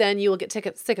promise you then you will get sick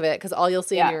of it, because all you'll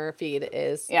see in your feed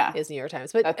is New York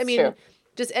Times. But that's I mean, true.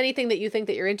 Just anything that you think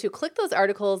that you're into, click those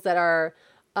articles that are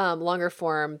longer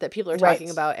form that people are talking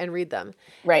about and read them.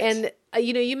 Right. And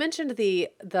you know, you mentioned the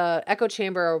echo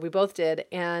chamber, or we both did,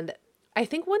 and I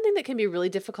think one thing that can be really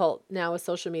difficult now with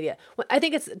social media, I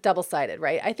think it's double-sided,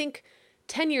 right? I think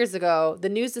 10 years ago, the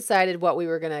news decided what we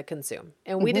were going to consume,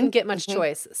 and we didn't get much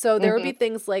choice. So there would be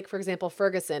things like, for example,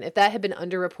 Ferguson. If that had been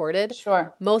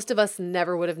underreported, most of us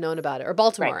never would have known about it. Or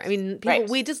Baltimore. I mean, people,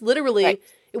 we just literally,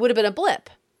 it would have been a blip.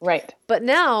 Right. But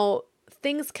now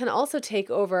things can also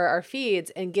take over our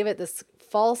feeds and give it this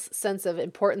false sense of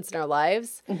importance in our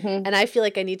lives. And I feel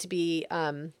like I need to be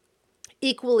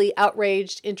equally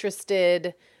outraged,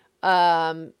 interested,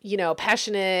 you know,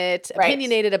 passionate,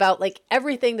 opinionated about, like,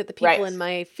 everything that the people in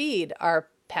my feed are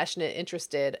passionate,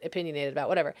 interested, opinionated about,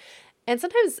 whatever. And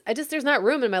sometimes there's not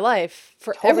room in my life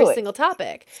for every single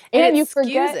topic. And you it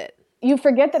skews it. You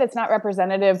forget that it's not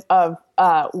representative of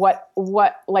what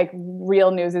like real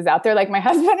news is out there. Like my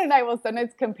husband and I will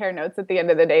sometimes compare notes at the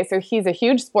end of the day. So he's a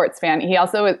huge sports fan. He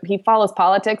follows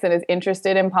politics and is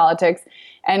interested in politics.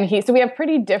 And so we have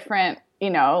pretty different,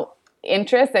 you know,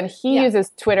 interests, and he uses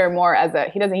Twitter more as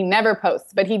he never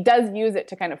posts, but he does use it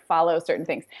to kind of follow certain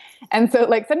things. And so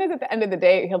like sometimes at the end of the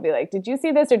day, he'll be like, did you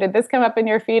see this, or did this come up in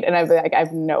your feed? And I'd be like, I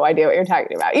have no idea what you're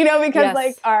talking about, you know,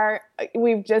 because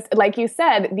we've just, like you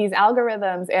said, these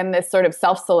algorithms and this sort of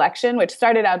self-selection, which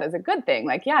started out as a good thing.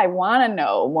 Like, I want to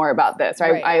know more about this.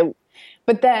 Or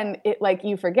but then it, like,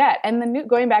 you forget. And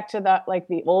going back to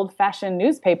the old fashioned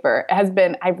newspaper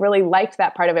I've really liked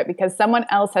that part of it, because someone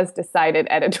else has decided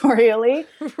editorially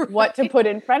what to put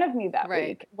in front of me that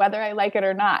week, whether I like it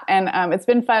or not. And it's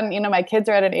been fun. You know, my kids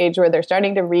are at an age where they're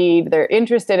starting to read. They're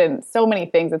interested in so many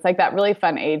things. It's like that really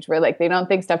fun age where, like, they don't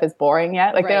think stuff is boring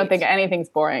yet. Like they don't think anything's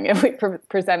boring if we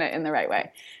present it in the right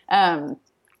way.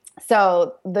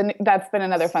 So that's been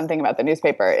another fun thing about the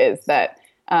newspaper, is that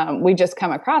we just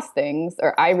come across things,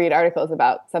 or I read articles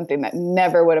about something that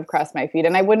never would have crossed my feed,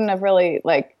 and I wouldn't have really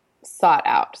like sought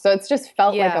out. So it's just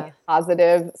felt like a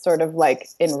positive, sort of like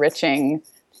enriching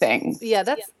thing. Yeah,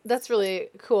 that's really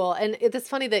cool. And it's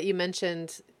funny that you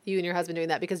mentioned you and your husband doing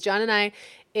that, because John and I,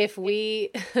 if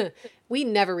we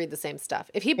never read the same stuff.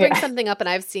 If he brings something up and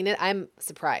I've seen it, I'm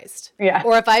surprised. Yeah.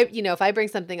 Or if I bring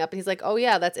something up and he's like, oh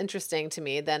yeah, that's interesting to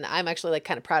me, then I'm actually like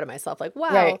kind of proud of myself. Like,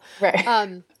 wow.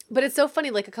 Right. But it's so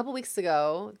funny, like a couple weeks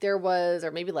ago, there was,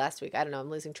 or maybe last week, I don't know, I'm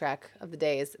losing track of the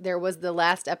days. There was the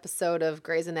last episode of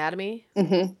Grey's Anatomy.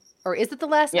 Mm-hmm. Or is it the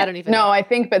last? I don't even know. No, I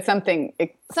think, but something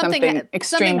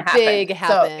extreme big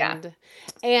happened. So,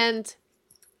 and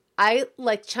I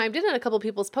like chimed in on a couple of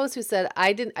people's posts who said,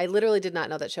 I literally did not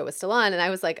know that show was still on. And I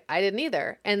was like, I didn't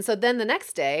either. And so then the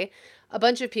next day, a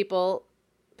bunch of people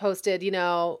posted, you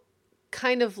know,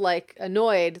 kind of like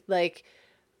annoyed, like,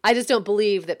 I just don't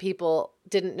believe that people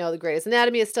didn't know the Grey's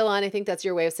Anatomy is still on. I think that's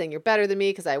your way of saying you're better than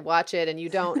me because I watch it and you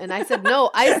don't. And I said,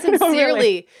 no, I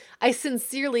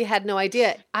sincerely had no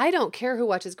idea. I don't care who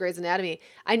watches Grey's Anatomy.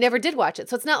 I never did watch it.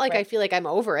 So it's not like I feel like I'm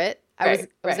over it. I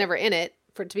was never in it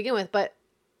to begin with. But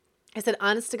I said,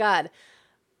 honest to God,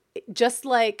 just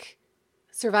like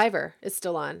Survivor is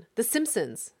still on, The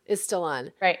Simpsons is still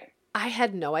on. Right. I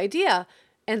had no idea.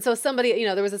 And so somebody,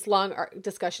 there was this long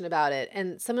discussion about it,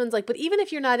 and someone's like, but even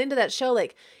if you're not into that show,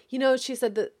 like, she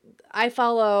said that I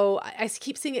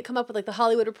keep seeing it come up with like the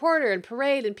Hollywood Reporter and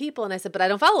Parade and People. And I said, but I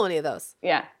don't follow any of those.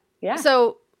 Yeah. Yeah.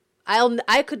 So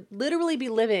I could literally be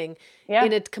living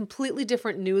in a completely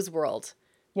different news world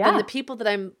than the people that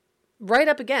I'm right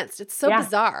up against. It's so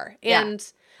bizarre.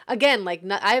 And again, like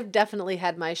I've definitely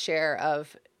had my share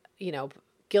of,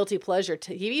 guilty pleasure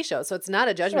TV shows. So it's not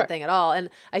a judgment thing at all. And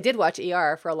I did watch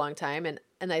ER for a long time,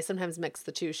 and I sometimes mix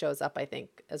the two shows up, I think,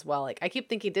 as well. Like I keep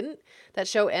thinking, didn't that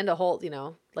show end a whole,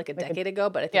 like a decade ago?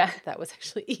 But I think that was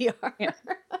actually ER. Yeah.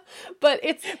 But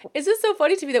it's just so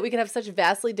funny to me that we can have such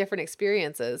vastly different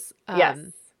experiences. Yes.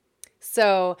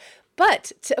 So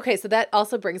that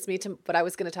also brings me to what I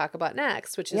was going to talk about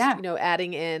next, which is,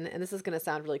 adding in, and this is going to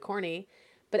sound really corny,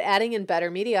 but adding in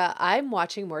better media. I'm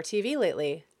watching more TV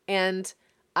lately, and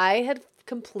I had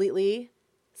completely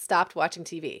stopped watching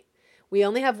TV. We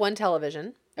only have one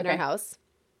television in our house.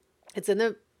 It's in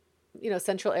the,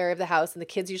 central area of the house, and the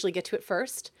kids usually get to it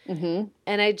first. Mm-hmm.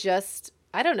 And I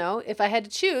don't know, if I had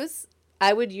to choose,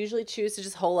 I would usually choose to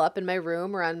just hole up in my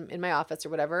room or in my office or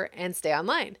whatever and stay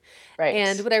online. Right.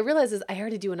 And what I realized is I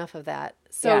already do enough of that.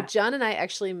 So John and I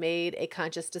actually made a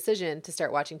conscious decision to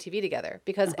start watching TV together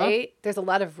because there's a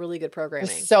lot of really good programming.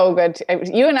 It's so good.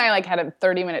 You and I had a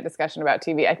 30-minute discussion about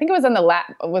TV. I think it was on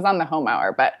the home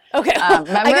hour, but okay.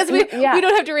 I guess we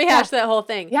don't have to rehash that whole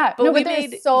thing. Yeah, but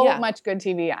there's so much good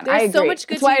TV on. There's so much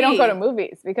good TV. That's why I don't go to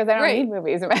movies, because I don't need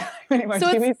movies in my life anymore. So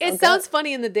it sounds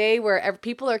funny in the day where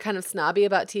people are kind of snobby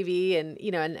about TV, and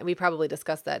and we probably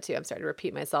discussed that too. I'm sorry to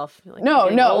repeat myself.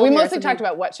 No, we mostly talked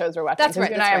about what shows we're watching. That's right.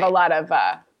 You and I have a lot of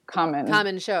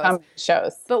common shows.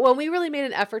 But when we really made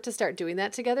an effort to start doing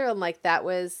that together, and like that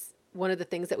was one of the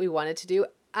things that we wanted to do,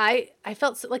 I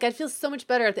felt like I'd feel so much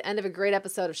better at the end of a great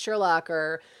episode of Sherlock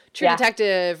or True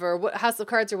Detective or House of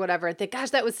Cards or whatever, and think, gosh,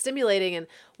 that was stimulating, and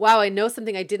wow, I know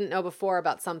something I didn't know before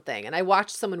about something, and I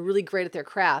watched someone really great at their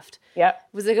craft. Yep.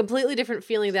 It was a completely different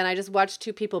feeling than I just watched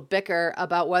two people bicker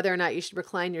about whether or not you should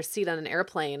recline your seat on an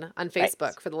airplane on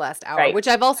Facebook for the last hour, which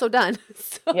I've also done.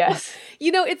 So, yes.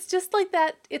 It's just like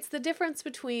that. It's the difference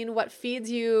between what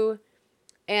feeds you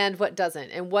and what doesn't,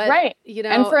 and what,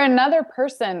 And for another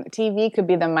person, TV could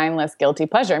be the mindless guilty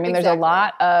pleasure. I mean, there's a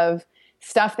lot of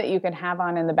stuff that you can have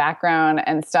on in the background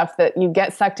and stuff that you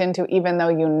get sucked into, even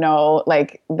though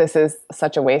like this is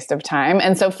such a waste of time.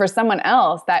 And so for someone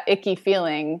else, that icky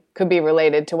feeling could be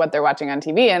related to what they're watching on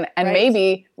TV, and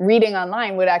maybe reading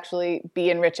online would actually be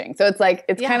enriching. So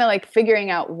it's kind of like figuring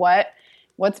out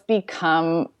what's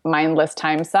become mindless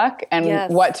time suck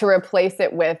and what to replace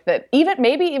it with, that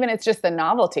maybe even it's just the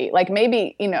novelty. Like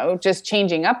maybe, just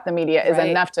changing up the media is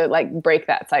enough to like break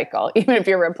that cycle, even if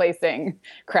you're replacing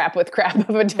crap with crap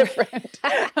of a different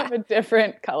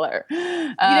color.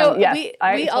 I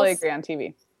totally agree on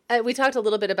TV. We talked a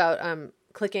little bit about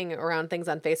clicking around things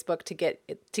on Facebook to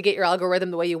get your algorithm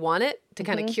the way you want it, to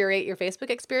kind of curate your Facebook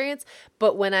experience.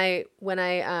 But when I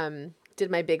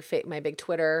did my big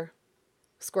Twitter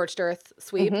scorched earth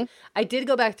sweep, I did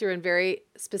go back through and very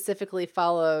specifically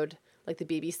followed like the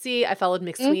BBC. I followed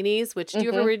McSweeney's, which do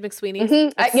you ever read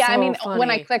McSweeney's? Funny. When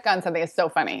I click on something, it's so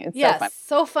funny. It's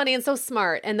so funny and so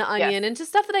smart. And The Onion and just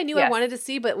stuff that I knew I wanted to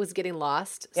see but was getting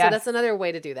lost. So that's another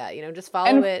way to do that. Just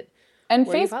follow it. And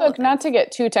Facebook, not to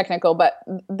get too technical, but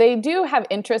they do have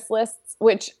interest lists,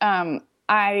 which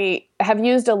I have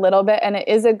used a little bit, and it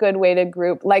is a good way to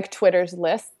group, like Twitter's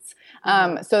lists.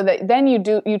 So that then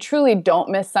you truly don't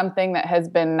miss something that has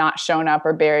been not shown up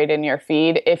or buried in your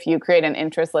feed if you create an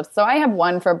interest list. So I have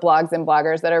one for blogs and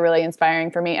bloggers that are really inspiring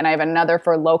for me, and I have another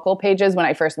for local pages. When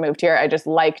I first moved here, I just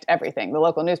liked everything: the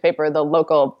local newspaper, the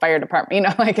local fire department,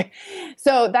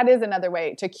 so that is another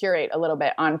way to curate a little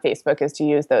bit on Facebook, is to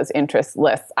use those interest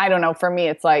lists. I don't know. For me,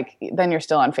 it's like, then you're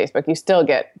still on Facebook. You still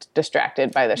get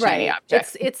distracted by the shiny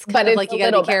objects. It's kind of like you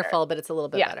got to be careful, but it's a little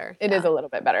bit better. It is a little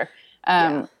bit better.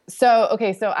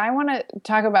 So I want to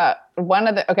talk about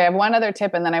I have one other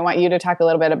tip, and then I want you to talk a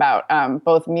little bit about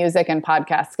both music and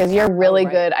podcasts, because you're really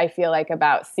good, I feel like,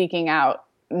 about seeking out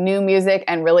new music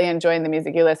and really enjoying the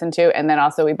music you listen to. And then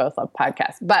also we both love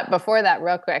podcasts. But before that,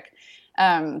 real quick,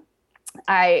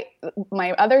 my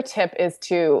other tip is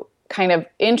to kind of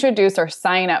introduce or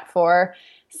sign up for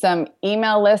some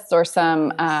email lists or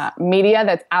some media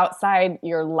that's outside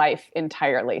your life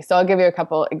entirely. So I'll give you a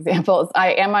couple examples.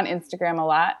 I am on Instagram a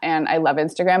lot, and I love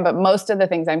Instagram, but most of the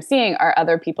things I'm seeing are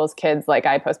other people's kids. Like,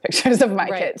 I post pictures of my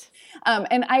kids.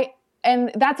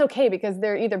 And that's okay, because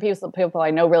they're either people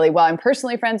I know really well, I'm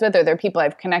personally friends with, or they're people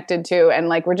I've connected to, and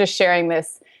like we're just sharing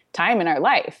this time in our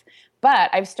life.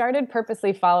 But I've started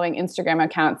purposely following Instagram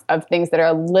accounts of things that are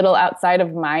a little outside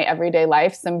of my everyday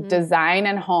life, some design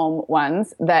and home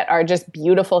ones that are just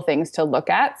beautiful things to look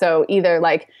at. So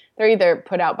they're either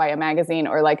put out by a magazine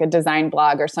or like a design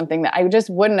blog or something that I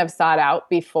just wouldn't have sought out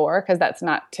before, because that's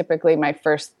not typically my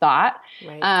first thought.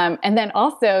 Right. And then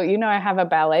also, I have a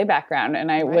ballet background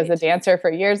and I was a dancer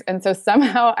for years. And so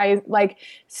somehow I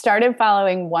started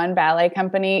following one ballet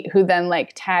company who then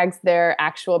tags their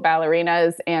actual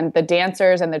ballerinas and the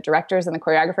dancers and the directors and the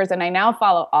choreographers. And I now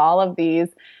follow all of these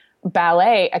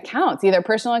ballet accounts, either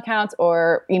personal accounts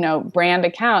or, brand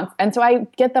accounts. And so I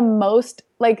get the most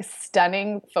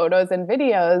stunning photos and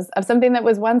videos of something that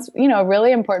was once, a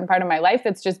really important part of my life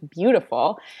that's just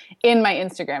beautiful in my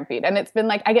Instagram feed. And it's been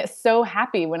I get so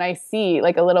happy when I see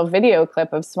a little video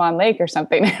clip of Swan Lake or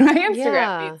something in my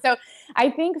Instagram feed. So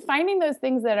I think finding those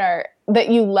things that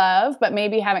you love, but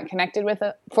maybe haven't connected with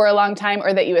for a long time,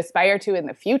 or that you aspire to in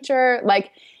the future,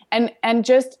 and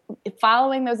just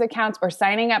following those accounts or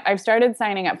signing up. I've started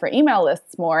signing up for email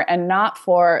lists more, and not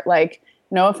for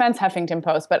no offense, Huffington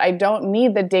Post, but I don't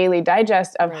need the daily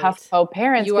digest of HuffPo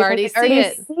parents. You already see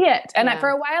it. And for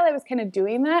a while I was kind of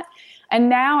doing that. And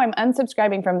now I'm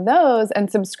unsubscribing from those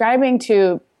and subscribing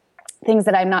to things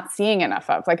that I'm not seeing enough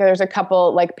of. There's a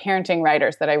couple parenting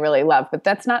writers that I really love, but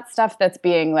that's not stuff that's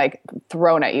being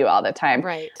thrown at you all the time.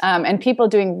 Right. And people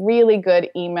doing really good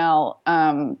email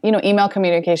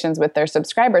communications with their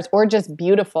subscribers, or just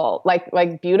beautiful,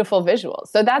 beautiful visuals.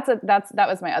 So that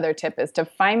was my other tip, is to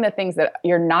find the things that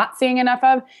you're not seeing enough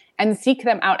of and seek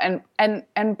them out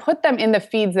and put them in the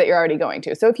feeds that you're already going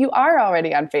to. So if you are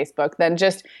already on Facebook, then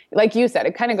just like you said,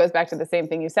 it kind of goes back to the same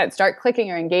thing you said, start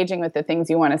clicking or engaging with the things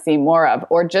you want to see more of,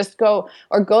 or just go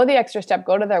the extra step,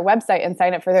 go to their website and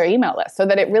sign up for their email list, so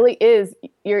that it really is,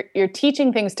 you're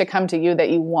teaching things to come to you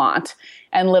that you want,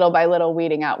 and little by little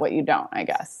weeding out what you don't, I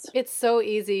guess. It's so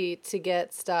easy to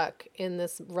get stuck in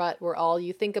this rut where all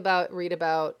you think about, read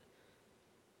about,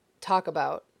 talk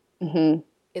about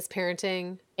is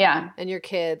parenting and your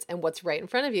kids and what's right in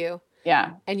front of you.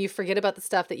 Yeah. And you forget about the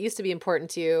stuff that used to be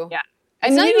important to you. Yeah.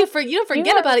 And you don't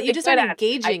forget about it. You just aren't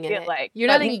engaging in it. You're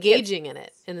not engaging in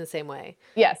it in the same way.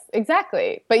 Yes,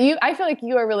 exactly. But I feel like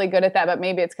you are really good at that, but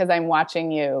maybe it's because I'm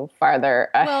watching you farther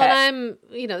ahead. Well,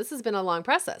 and this has been a long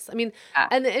process. I mean,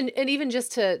 and even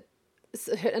just to,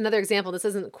 another example, this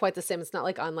isn't quite the same. It's not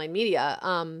like online media.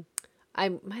 I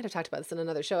might have talked about this in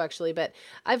another show actually, but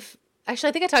I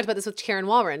think I talked about this with Karen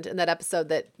Walrond in that episode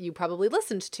that you probably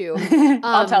listened to.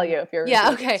 I'll tell you if you're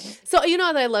Yeah, okay. So you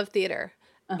know that I love theater.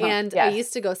 And I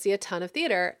used to go see a ton of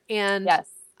theater. And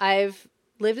I've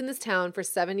lived in this town for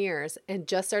 7 years and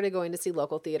just started going to see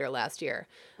local theater last year.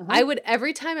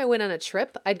 Every time I went on a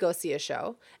trip, I'd go see a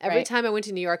show. Every time I went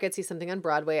to New York, I'd see something on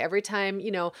Broadway. Every time,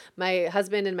 my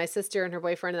husband and my sister and her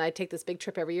boyfriend and I take this big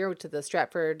trip every year to the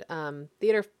Stratford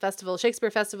Theater Festival,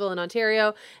 Shakespeare Festival in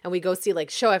Ontario. And we go see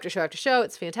show after show after show.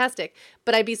 It's fantastic.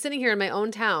 But I'd be sitting here in my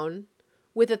own town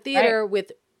with a theater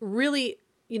with really,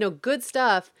 good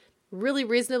stuff, really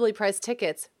reasonably priced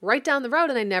tickets right down the road,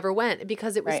 and I never went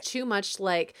because it was too much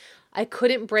I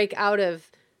couldn't break out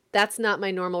of, that's not my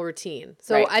normal routine.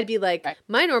 So I'd be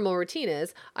my normal routine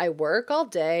is I work all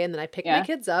day and then I pick my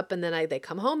kids up and then they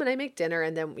come home and I make dinner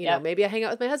and then, maybe I hang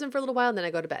out with my husband for a little while and then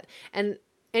I go to bed. And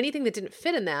anything that didn't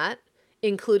fit in that,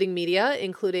 including media,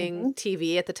 including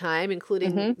TV at the time,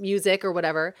 including music or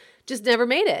whatever, just never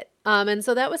made it. And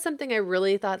so that was something I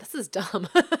really thought, this is dumb.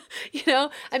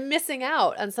 I'm missing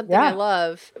out on something I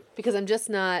love because I'm just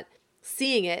not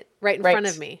seeing it right in front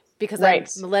of me because I'm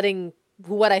letting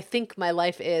what I think my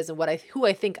life is and who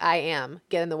I think I am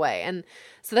get in the way. And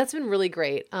so that's been really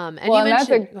great. And you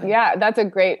mentioned, that's a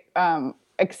great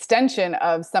extension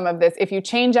of some of this. If you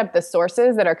change up the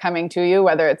sources that are coming to you,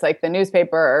 whether it's the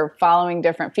newspaper or following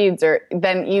different feeds, or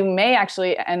then you may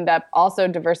actually end up also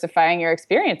diversifying your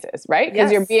experiences, right?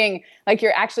 Because you're being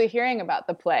you're actually hearing about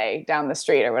the play down the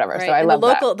street or whatever. Right. So I love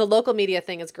that. The local media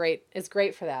thing is great. It's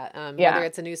great for that. Whether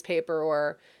it's a newspaper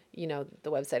or the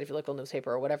website of your local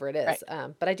newspaper or whatever it is.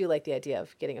 Right. But I do like the idea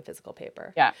of getting a physical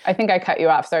paper. Yeah. I think I cut you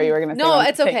off. Sorry, you were going to say. No,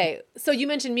 it's okay. So you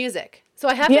mentioned music. So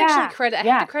I have to actually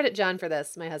have to credit John for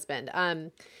this, my husband.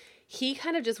 He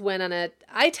kind of just went on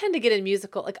I tend to get in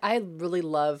musical. I really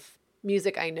love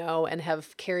music I know and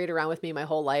have carried around with me my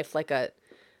whole life, like a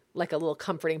little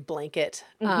comforting blanket.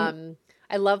 I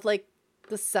love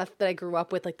the stuff that I grew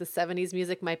up with, the 70s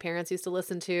music my parents used to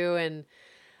listen to.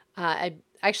 And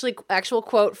actual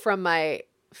quote from my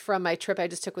trip I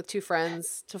just took with two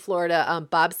friends to Florida,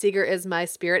 Bob Seger is my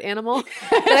spirit animal.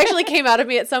 That actually came out of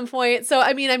me at some point. So,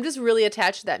 I'm just really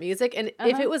attached to that music. And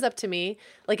if it was up to me,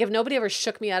 if nobody ever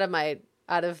shook me out of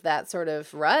out of that sort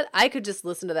of rut, I could just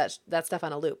listen to that stuff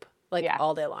on a loop, like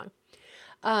all day long.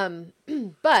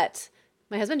 But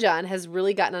my husband, John, has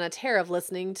really gotten on a tear of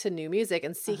listening to new music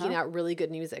and seeking out really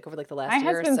good music over like the last year or so.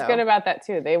 My husband's good about that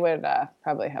too. They would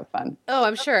probably have fun. Oh,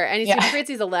 I'm sure. And he creates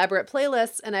these elaborate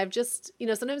playlists. And I've just,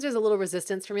 sometimes there's a little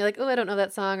resistance for me, like, oh, I don't know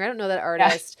that song, or I don't know that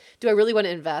artist. Yeah. Do I really want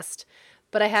to invest?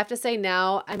 But I have to say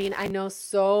now, I mean, I know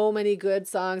so many good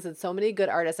songs and so many good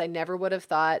artists I never would have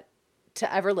thought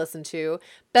to ever listen to.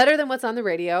 Better than what's on the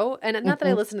radio. And not that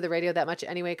I listen to the radio that much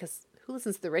anyway, because who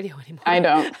listens to the radio anymore? I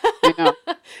don't. I know.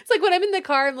 It's like when I'm in the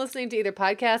car, I'm listening to either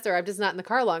podcasts or I'm just not in the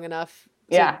car long enough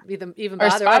to even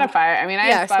bother. Or Spotify. I mean,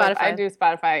 I do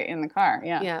Spotify in the car.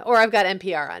 Yeah. Yeah. Or I've got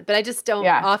NPR on, but I just don't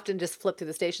often just flip through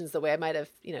the stations the way I might have,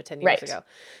 10 years ago.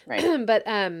 Right. But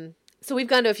so we've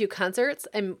gone to a few concerts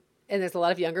and there's a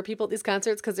lot of younger people at these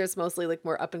concerts because there's mostly like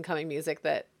more up and coming music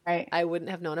that I wouldn't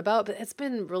have known about. But it's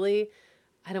been really,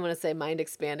 I don't want to say mind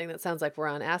expanding. That sounds like we're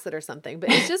on acid or something, but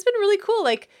it's just been really cool.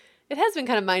 Like, it has been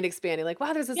kind of mind expanding. Like,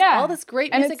 wow, there's all this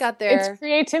great music out there. It's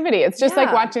creativity. It's just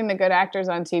like watching the good actors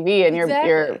on TV and you're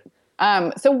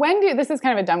so this is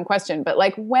kind of a dumb question, but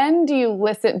like, when do you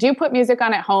listen? Do you put music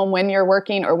on at home when you're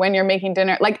working or when you're making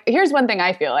dinner? Like, here's one thing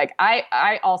I feel like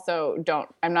I also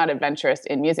I'm not adventurous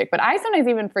in music, but I sometimes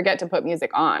even forget to put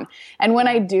music on. And when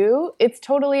I do, it's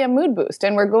totally a mood boost.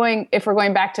 And if we're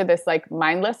going back to this like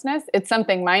mindlessness, it's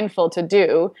something mindful to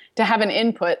do, to have an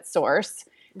input source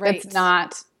that's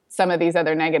not some of these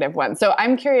other negative ones. So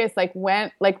I'm curious,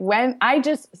 when I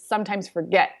just sometimes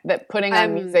forget that putting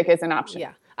on music is an option.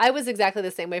 Yeah. I was exactly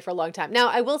the same way for a long time. Now,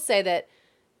 I will say that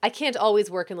I can't always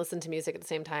work and listen to music at the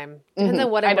same time. Depends on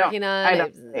what I'm working on. I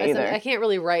don't either. I can't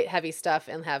really write heavy stuff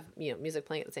and have, music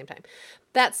playing at the same time.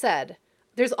 That said,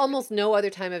 there's almost no other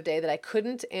time of day that I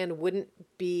couldn't and wouldn't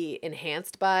be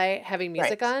enhanced by having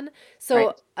music on.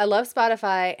 So I love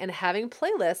Spotify, and having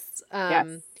playlists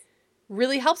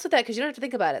really helps with that because you don't have to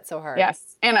think about it so hard.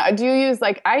 Yes. And do you use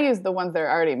I use the ones that are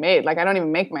already made. Like, I don't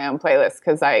even make my own playlists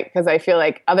because I feel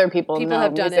like other people know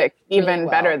have done music really even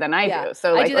better than I do.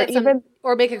 So I do that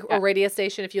or make a radio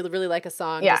station if you really like a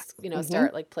song. Yeah. Just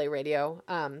start play radio.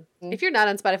 If you're not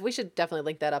on Spotify, we should definitely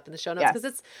link that up in the show notes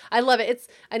because I love it.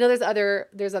 I know there's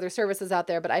other services out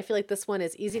there, but I feel like this one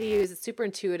is easy to use. It's super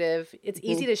intuitive. It's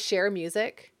easy to share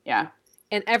music. Yeah.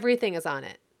 And everything is on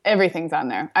it. Everything's on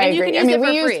there. I agree. You can use it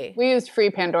for free. We used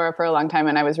free Pandora for a long time,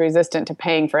 and I was resistant to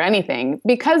paying for anything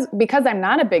because I'm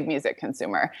not a big music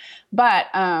consumer. But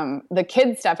the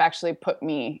kids stuff actually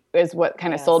is what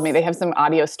kind of sold me. They have some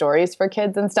audio stories for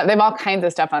kids and stuff. They have all kinds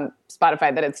of stuff on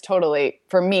Spotify that it's totally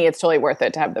worth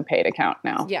it to have the paid account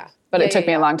now. Yeah. But it took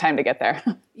me a long time to get there.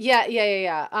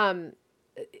 Yeah.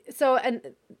 So, and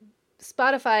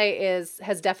Spotify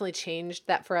has definitely changed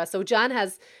that for us. So John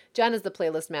is the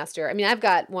playlist master. I mean, I've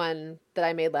got one that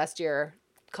I made last year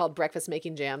called Breakfast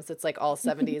Making Jams. It's like all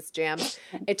 70s jams.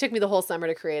 It took me the whole summer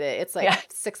to create it. It's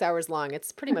 6 hours long.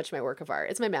 It's pretty much my work of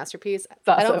art. It's my masterpiece.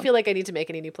 Awesome. I don't feel like I need to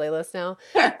make any new playlists now.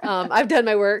 I've done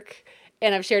my work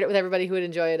and I've shared it with everybody who would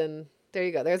enjoy it. And there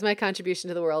you go. There's my contribution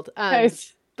to the world.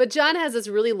 Nice. But John has this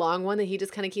really long one that he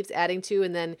just kind of keeps adding to.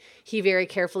 And then he very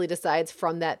carefully decides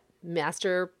from that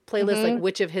master playlist, like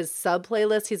which of his sub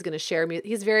playlists he's going to share.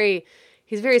 He's very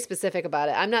specific about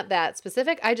it. I'm not that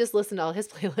specific. I just listen to all his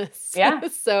playlists. Yeah.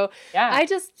 So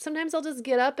sometimes I'll just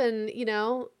get up and,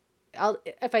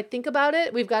 if I think about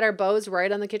it, we've got our Bose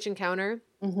right on the kitchen counter.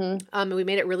 And we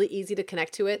made it really easy to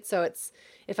connect to it. So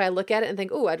if I look at it and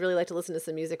think, oh, I'd really like to listen to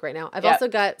some music right now. I've also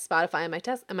got Spotify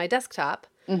on my desktop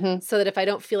so that if I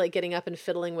don't feel like getting up and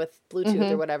fiddling with Bluetooth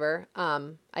or whatever,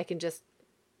 I can just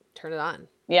turn it on.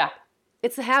 Yeah.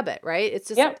 It's a habit, right? It's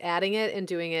just adding it and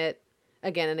doing it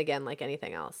again and again like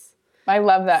anything else. I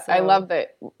love that. I love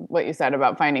that what you said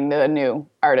about finding the new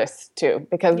artists too,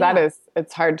 because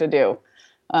it's hard to do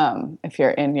if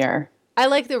you're in your I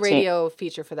like the radio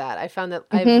feature for that. I found that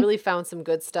I've really found some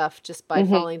good stuff just by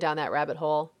falling down that rabbit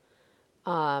hole.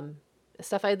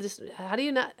 Stuff how do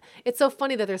you not? It's so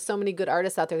funny that there's so many good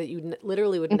artists out there that you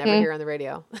literally would never hear on the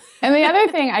radio. And the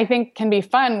other thing I think can be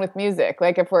fun with music,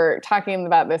 like if we're talking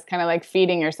about this kind of like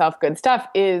feeding yourself good stuff,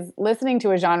 is listening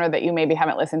to a genre that you maybe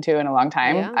haven't listened to in a long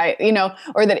time. Yeah.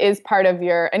 Or that is part of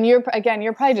you're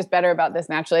probably just better about this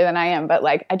naturally than I am. But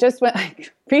like, I just went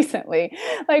recently,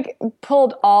 like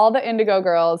pulled all the Indigo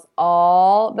Girls,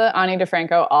 all the Ani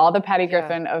DeFranco, all the Patty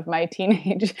Griffin of my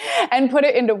teenage and put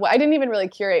it into, I didn't even really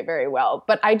curate very well,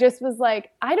 but I just was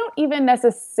like, I don't even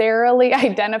necessarily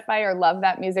identify or love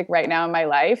that music right now in my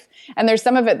life. And there's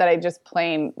some of it that I just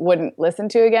plain wouldn't listen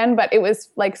to again, but it was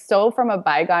like so from a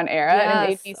bygone era. Yes. And it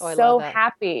made me so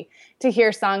happy to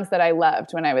hear songs that I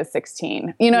loved when I was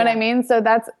 16. You know what I mean? So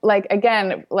that's like,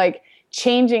 again, like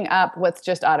changing up what's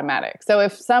just automatic. So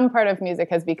if some part of music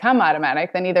has become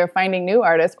automatic, then either finding new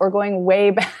artists or going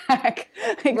way back,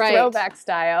 like throwback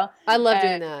style. I love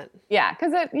doing that. Yeah,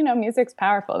 because it, music's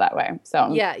powerful that way.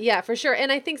 So yeah, for sure.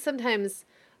 And I think sometimes,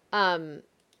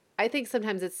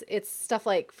 it's stuff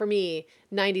like, for me,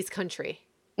 90s country,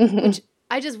 which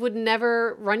I just would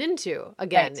never run into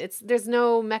again. There's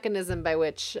no mechanism by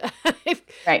which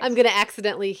I'm going to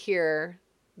accidentally hear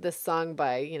this song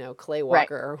by, Clay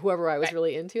Walker or whoever I was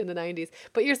really into in the 90s.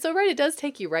 But you're so right. It does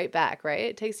take you right back, right?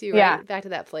 It takes you right back to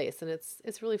that place. And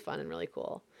it's really fun and really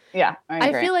cool. Yeah.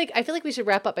 I feel like we should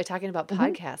wrap up by talking about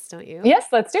podcasts, don't you? Yes,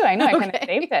 let's do. I know. I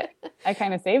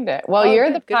kind of saved it. Well, you're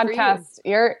the podcast.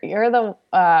 You're the,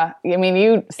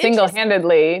 you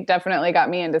single-handedly definitely got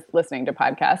me into listening to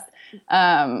podcasts.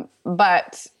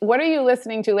 But what are you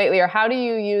listening to lately, or how do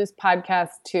you use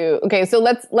podcasts to, okay, so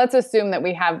let's assume that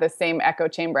we have the same echo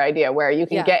chamber idea where you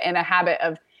can get in a habit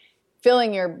of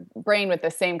filling your brain with the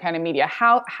same kind of media.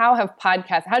 How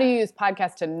do you use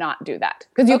podcasts to not do that?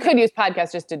 Because you could use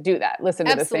podcasts just to do that. Listen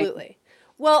to the same. Absolutely.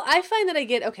 Well, I find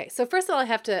that so first of all, I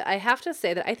have to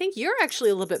say that I think you're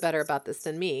actually a little bit better about this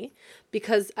than me,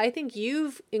 because I think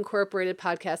you've incorporated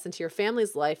podcasts into your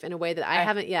family's life in a way that I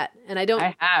haven't yet. And I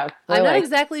have. Really. I'm not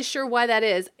exactly sure why that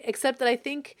is, except that I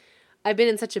think I've been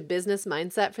in such a business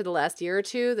mindset for the last year or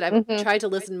two that I've tried to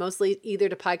listen mostly either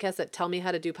to podcasts that tell me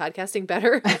how to do podcasting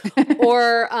better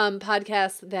or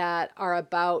podcasts that are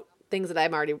about things that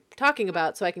I'm already talking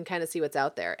about, so I can kind of see what's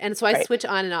out there. And so I switch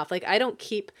on and off. Like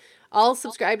I'll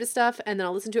subscribe to stuff and then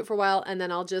I'll listen to it for a while and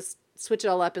then I'll just switch it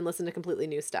all up and listen to completely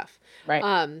new stuff. Right.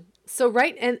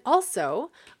 And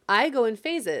also I go in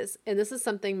phases, and this is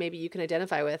something maybe you can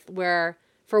identify with, where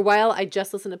for a while I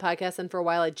just listen to podcasts and for a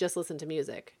while I just listen to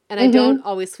music. And I don't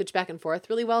always switch back and forth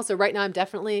really well. So right now I'm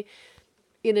definitely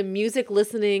in a music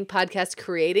listening, podcast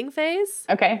creating phase.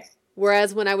 Okay.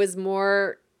 Whereas when I was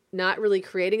more not really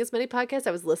creating as many podcasts,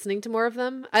 I was listeing to more of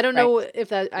them. I don't know if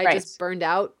that I just burned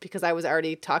out because I was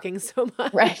already talking so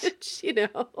much. Right.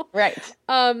 Right.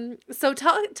 So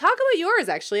talk about yours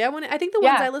actually. I think the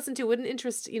ones I listen to wouldn't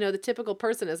interest, the typical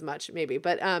person as much maybe,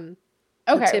 but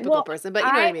typical person, but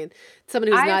you know what I mean?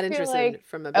 Someone who's not interested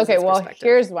from a business perspective.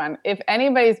 Here's one. If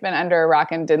anybody's been under a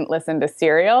rock and didn't listen to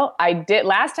Serial, I did.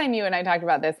 Last time you and I talked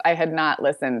about this, I had not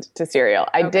listened to Serial.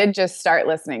 I did just start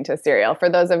listening to Serial. For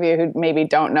those of you who maybe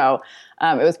don't know,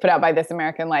 it was put out by This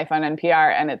American Life on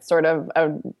NPR, and it's sort of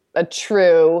a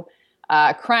true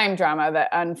crime drama that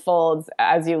unfolds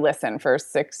as you listen for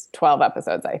 12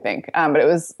 episodes, I think. But it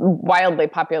was wildly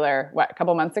popular, a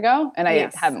couple months ago? And I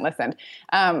hadn't listened.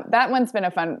 That one's been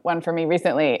a fun one for me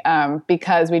recently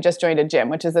because we just joined a gym,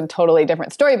 which is a totally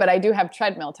different story, but I do have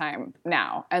treadmill time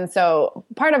now. And so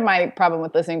part of my problem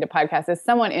with listening to podcasts is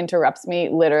someone interrupts me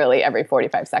literally every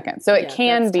 45 seconds. So it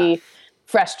can be tough.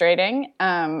 Frustrating.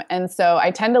 And so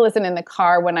I tend to listen in the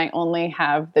car when I only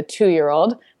have the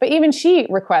 2-year-old, but even she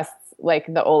requests like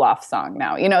the Olaf song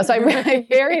now, so I have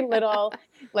very little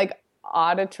like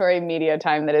auditory media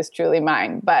time that is truly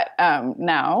mine. But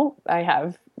now I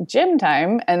have gym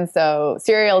time. And so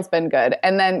Serial's been good.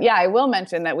 And then, I will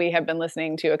mention that we have been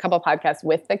listening to a couple podcasts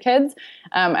with the kids.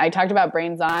 I talked about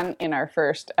Brains On in our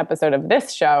first episode of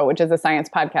this show, which is a science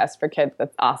podcast for kids.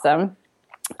 That's awesome.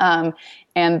 And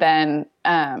then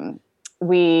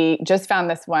we just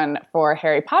found this one for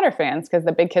Harry Potter fans because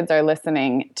the big kids are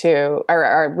listening to or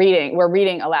are reading. We're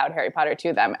reading aloud Harry Potter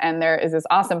to them. And there is this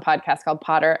awesome podcast called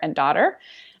Potter and Daughter,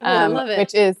 I love it.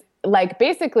 Which is like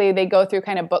basically they go through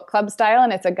kind of book club style,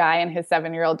 and it's a guy and his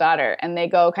 7-year-old daughter, and they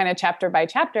go kind of chapter by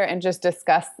chapter and just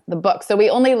discuss the book. So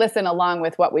we only listen along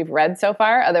with what we've read so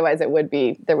far. Otherwise there would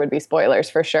be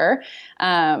spoilers for sure.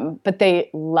 But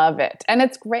they love it. And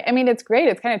it's great. I mean, it's great.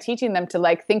 It's kind of teaching them to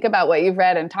like think about what you've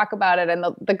read and talk about it. And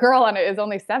the girl on it is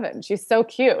only 7. She's so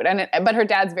cute. But her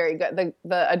dad's very good.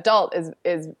 The adult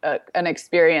is an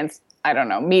experienced, I don't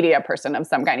know, media person of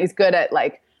some kind. He's good at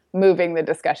like moving the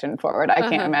discussion forward. I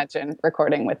can't imagine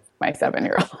recording with my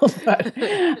 7-year-old, but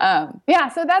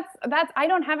so that's, I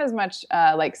don't have as much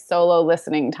like solo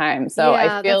listening time. So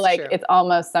I feel like it's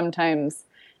almost sometimes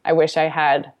I wish I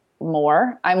had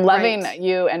more. I'm loving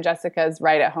you and Jessica's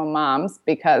Right at Home Moms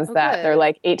because they're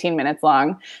like 18 minutes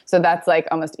long. So that's like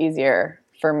almost easier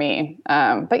for me.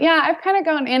 But yeah, I've kind of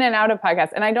gone in and out of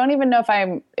podcasts, and I don't even know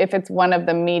if it's one of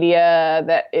the media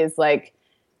that is like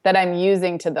that I'm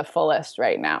using to the fullest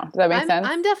right now. Does that make sense?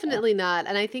 I'm definitely not.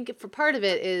 And I think for part of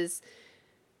it is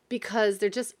because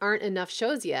there just aren't enough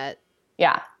shows yet.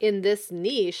 Yeah. In this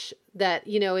niche that,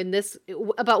 in this,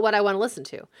 about what I want to listen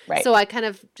to. Right. So I kind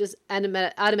of just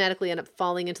automatically end up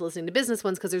falling into listening to business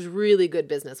ones because there's really good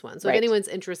business ones. So if anyone's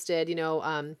interested,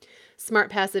 Smart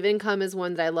Passive Income is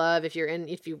one that I love. If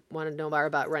you want to know more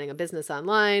about running a business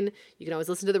online, you can always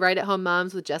listen to the Right at Home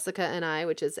Moms with Jessica and I,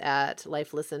 which is at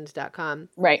lifelistened.com.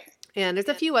 Right. And there's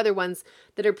a few other ones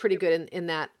that are pretty good in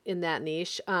that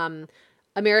niche.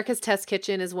 America's Test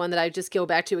Kitchen is one that I just go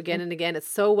back to again and again. It's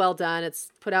so well done.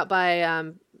 It's put out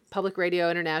by Public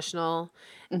Radio International,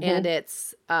 and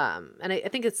it's and I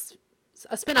think it's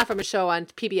a spinoff from a show on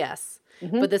PBS.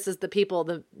 But this is the people,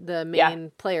 the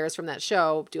main players from that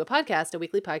show do a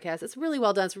weekly podcast. It's really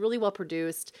well done. It's really well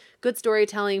produced, good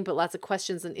storytelling, but lots of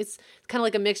questions. And it's kind of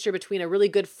like a mixture between a really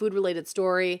good food related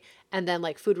story and then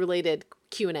like food related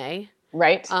Q&A.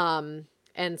 Right.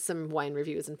 And some wine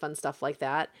reviews and fun stuff like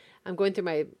that. I'm going through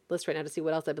my list right now to see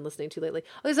what else I've been listening to lately.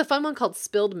 Oh, there's a fun one called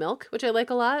Spilled Milk, which I like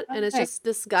a lot. And it's just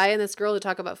this guy and this girl who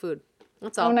talk about food.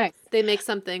 That's all. Oh, nice. They make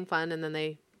something fun and then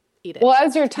they eat it. Well,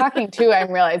 as you're talking too,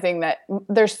 I'm realizing that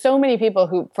there's so many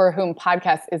people for whom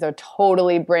podcast is a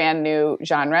totally brand new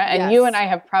genre. And you and I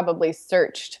have probably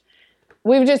searched.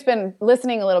 We've just been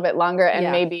listening a little bit longer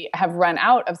and maybe have run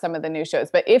out of some of the new shows.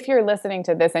 But if you're listening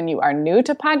to this and you are new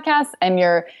to podcasts and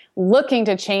you're looking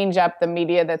to change up the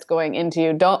media that's going into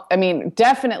you,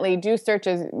 definitely do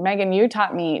searches. Megan, you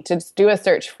taught me to do a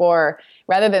search for,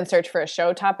 rather than search for a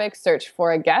show topic, search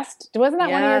for a guest. Wasn't that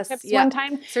one of your tips one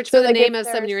time? Search for the name of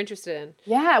someone you're interested in.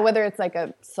 Yeah, whether it's like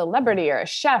a celebrity or a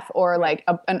chef or like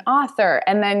an author.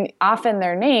 And then often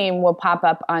their name will pop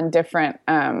up on different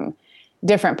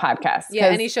podcasts. Yeah,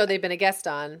 any show they've been a guest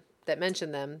on that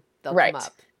mentioned them, they'll come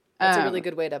up. That's a really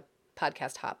good way to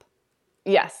podcast hop.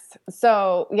 Yes.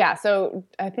 So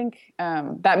I think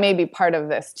that may be part of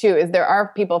this too, is there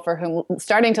are people for whom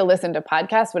starting to listen to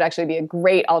podcasts would actually be a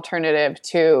great alternative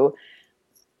to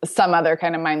some other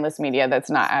kind of mindless media that's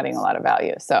not adding a lot of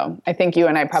value. So I think you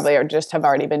and I probably have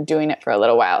already been doing it for a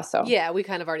little while. So yeah, we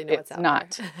kind of already know what's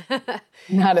out there.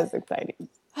 Not as exciting.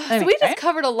 So we just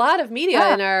covered a lot of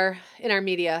media in our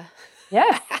media.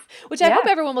 Yes. Which I hope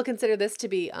everyone will consider this to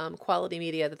be quality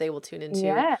media that they will tune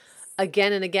into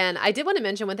again and again. I did want to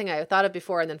mention one thing I thought of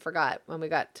before and then forgot when we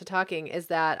got to talking is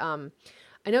that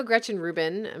I know Gretchen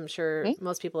Rubin, I'm sure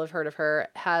most people have heard of her,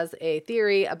 has a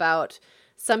theory about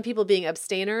some people being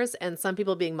abstainers and some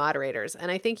people being moderators. And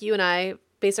I think you and I,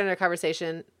 based on our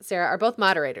conversation, Sarah, are both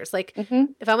moderators. Like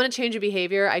if I want to change a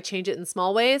behavior, I change it in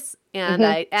small ways and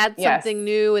I add something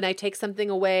new and I take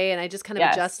something away and I just kind of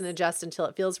adjust and adjust until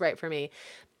it feels right for me.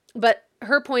 But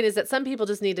her point is that some people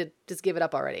just need to just give it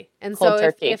up already. And cold so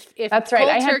turkey. If that's right,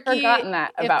 I had forgotten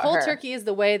that about if cold her. turkey is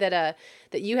the way that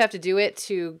you have to do it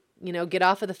to get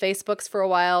off of the Facebooks for a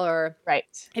while, or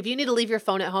if you need to leave your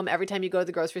phone at home every time you go to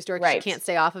the grocery store because you can't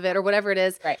stay off of it or whatever it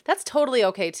is, that's totally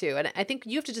okay too. And I think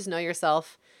you have to just know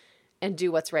yourself and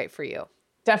do what's right for you.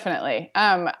 Definitely.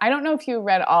 I don't know if you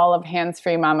read all of Hands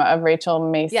Free Mama of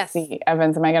Rachel Macy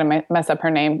Evans. Am I going to mess up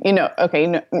her name?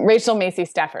 Rachel Macy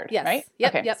Stafford, right?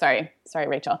 Yep, okay. Yep. Sorry,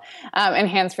 Rachel. And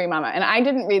Hands Free Mama. And I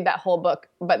didn't read that whole book,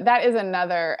 but that is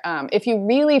another, if you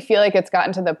really feel like it's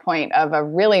gotten to the point of a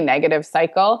really negative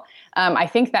cycle, I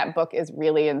think that book is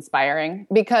really inspiring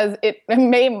because it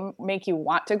may make you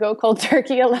want to go cold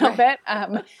turkey a little bit.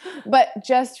 But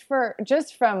just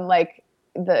from like,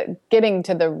 the getting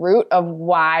to the root of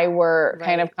why we're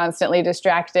kind of constantly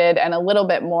distracted and a little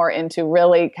bit more into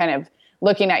really kind of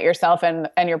looking at yourself and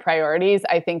your priorities,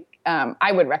 I think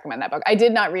I would recommend that book. I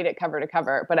did not read it cover to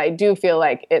cover, but I do feel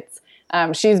like it's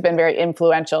she's been very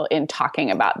influential in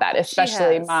talking about that,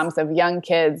 especially moms of young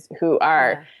kids who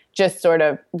are just sort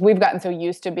of, we've gotten so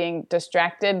used to being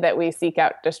distracted that we seek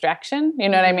out distraction, you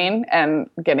know what I mean? And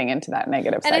getting into that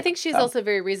negative cycle. And I think she's also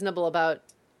very reasonable about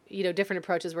different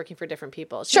approaches working for different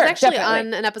people. She's actually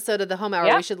on an episode of the Home Hour.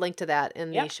 Yeah. We should link to that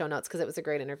in the show notes because it was a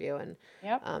great interview and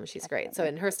she's great. So,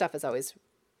 and her stuff is always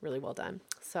really well done.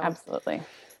 So absolutely.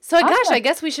 So gosh, I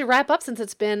guess we should wrap up since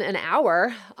it's been an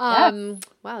hour.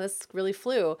 Wow, this really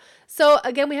flew. So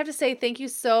again, we have to say thank you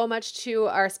so much to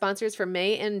our sponsors for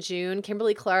May and June,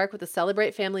 Kimberly Clark with the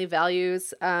Celebrate Family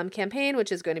Values campaign,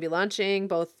 which is going to be launching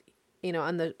both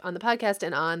on the podcast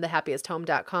and on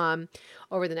thehappiesthome.com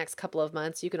over the next couple of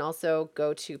months. You can also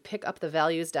go to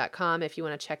pickupthevalues.com if you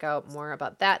want to check out more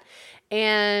about that.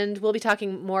 And we'll be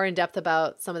talking more in depth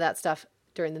about some of that stuff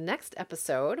during the next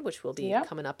episode, which will be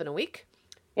coming up in a week.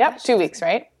 Yep, 2 weeks,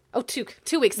 right? Oh, 2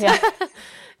 weeks. Yeah.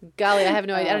 Golly, I have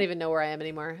no idea. I don't even know where I am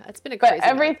anymore. It's been a But crazy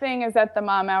everything is at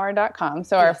themomhour.com.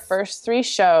 So our first 3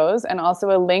 shows and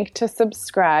also a link to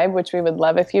subscribe, which we would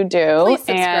love if you do. Please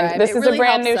subscribe. And this It is really a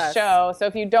brand new helps us. show. So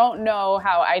if you don't know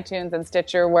how iTunes and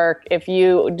Stitcher work, if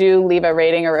you do leave a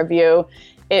rating or review,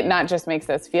 it not just makes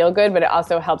us feel good, but it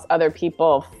also helps other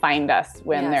people find us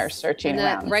when they're searching and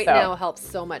that around. right So- now helps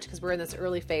so much because we're in this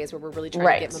early phase where we're really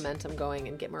trying to get momentum going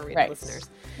and get more listeners.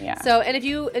 Yeah. So, and if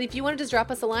you want to just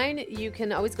drop us a line, you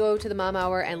can always go to the Mom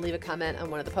Hour and leave a comment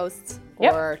on one of the posts,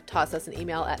 or toss us an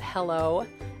email at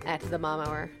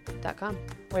hello@themomhour.com.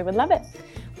 We would love it.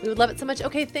 We would love it so much.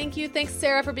 Okay, thank you. Thanks,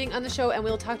 Sarah, for being on the show, and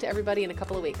we'll talk to everybody in a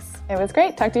couple of weeks. It was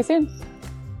great. Talk to you soon.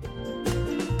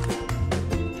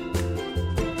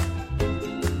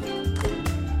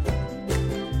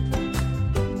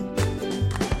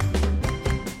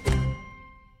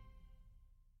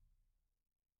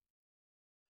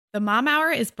 The Mom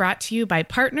Hour is brought to you by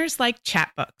partners like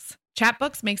Chatbooks.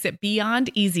 Chatbooks makes it beyond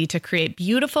easy to create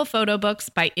beautiful photo books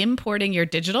by importing your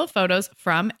digital photos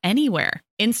from anywhere: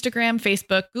 Instagram,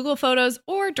 Facebook, Google Photos,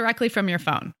 or directly from your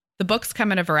phone. The books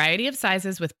come in a variety of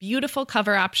sizes with beautiful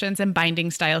cover options and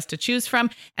binding styles to choose from,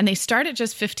 and they start at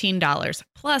just $15.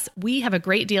 Plus, we have a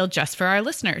great deal just for our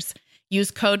listeners. Use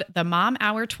code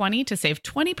TheMomHour20 to save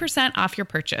 20% off your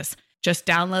purchase. Just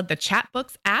download the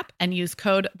Chatbooks app and use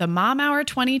code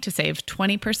TheMomHour20 to save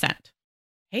 20%.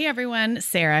 Hey everyone,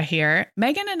 Sarah here.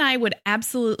 Megan and I would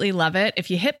absolutely love it if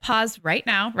you hit pause right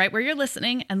now, right where you're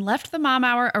listening, and left the Mom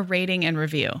Hour a rating and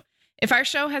review. If our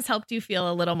show has helped you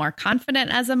feel a little more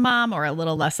confident as a mom or a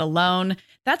little less alone,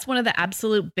 that's one of the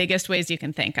absolute biggest ways you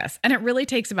can thank us. And it really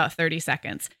takes about 30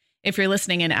 seconds. If you're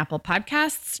listening in Apple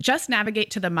Podcasts, just navigate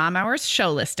to the Mom Hour's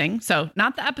show listing. So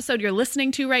not the episode you're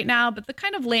listening to right now, but the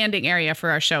kind of landing area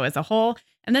for our show as a whole,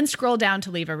 and then scroll down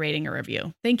to leave a rating or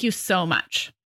review. Thank you so much.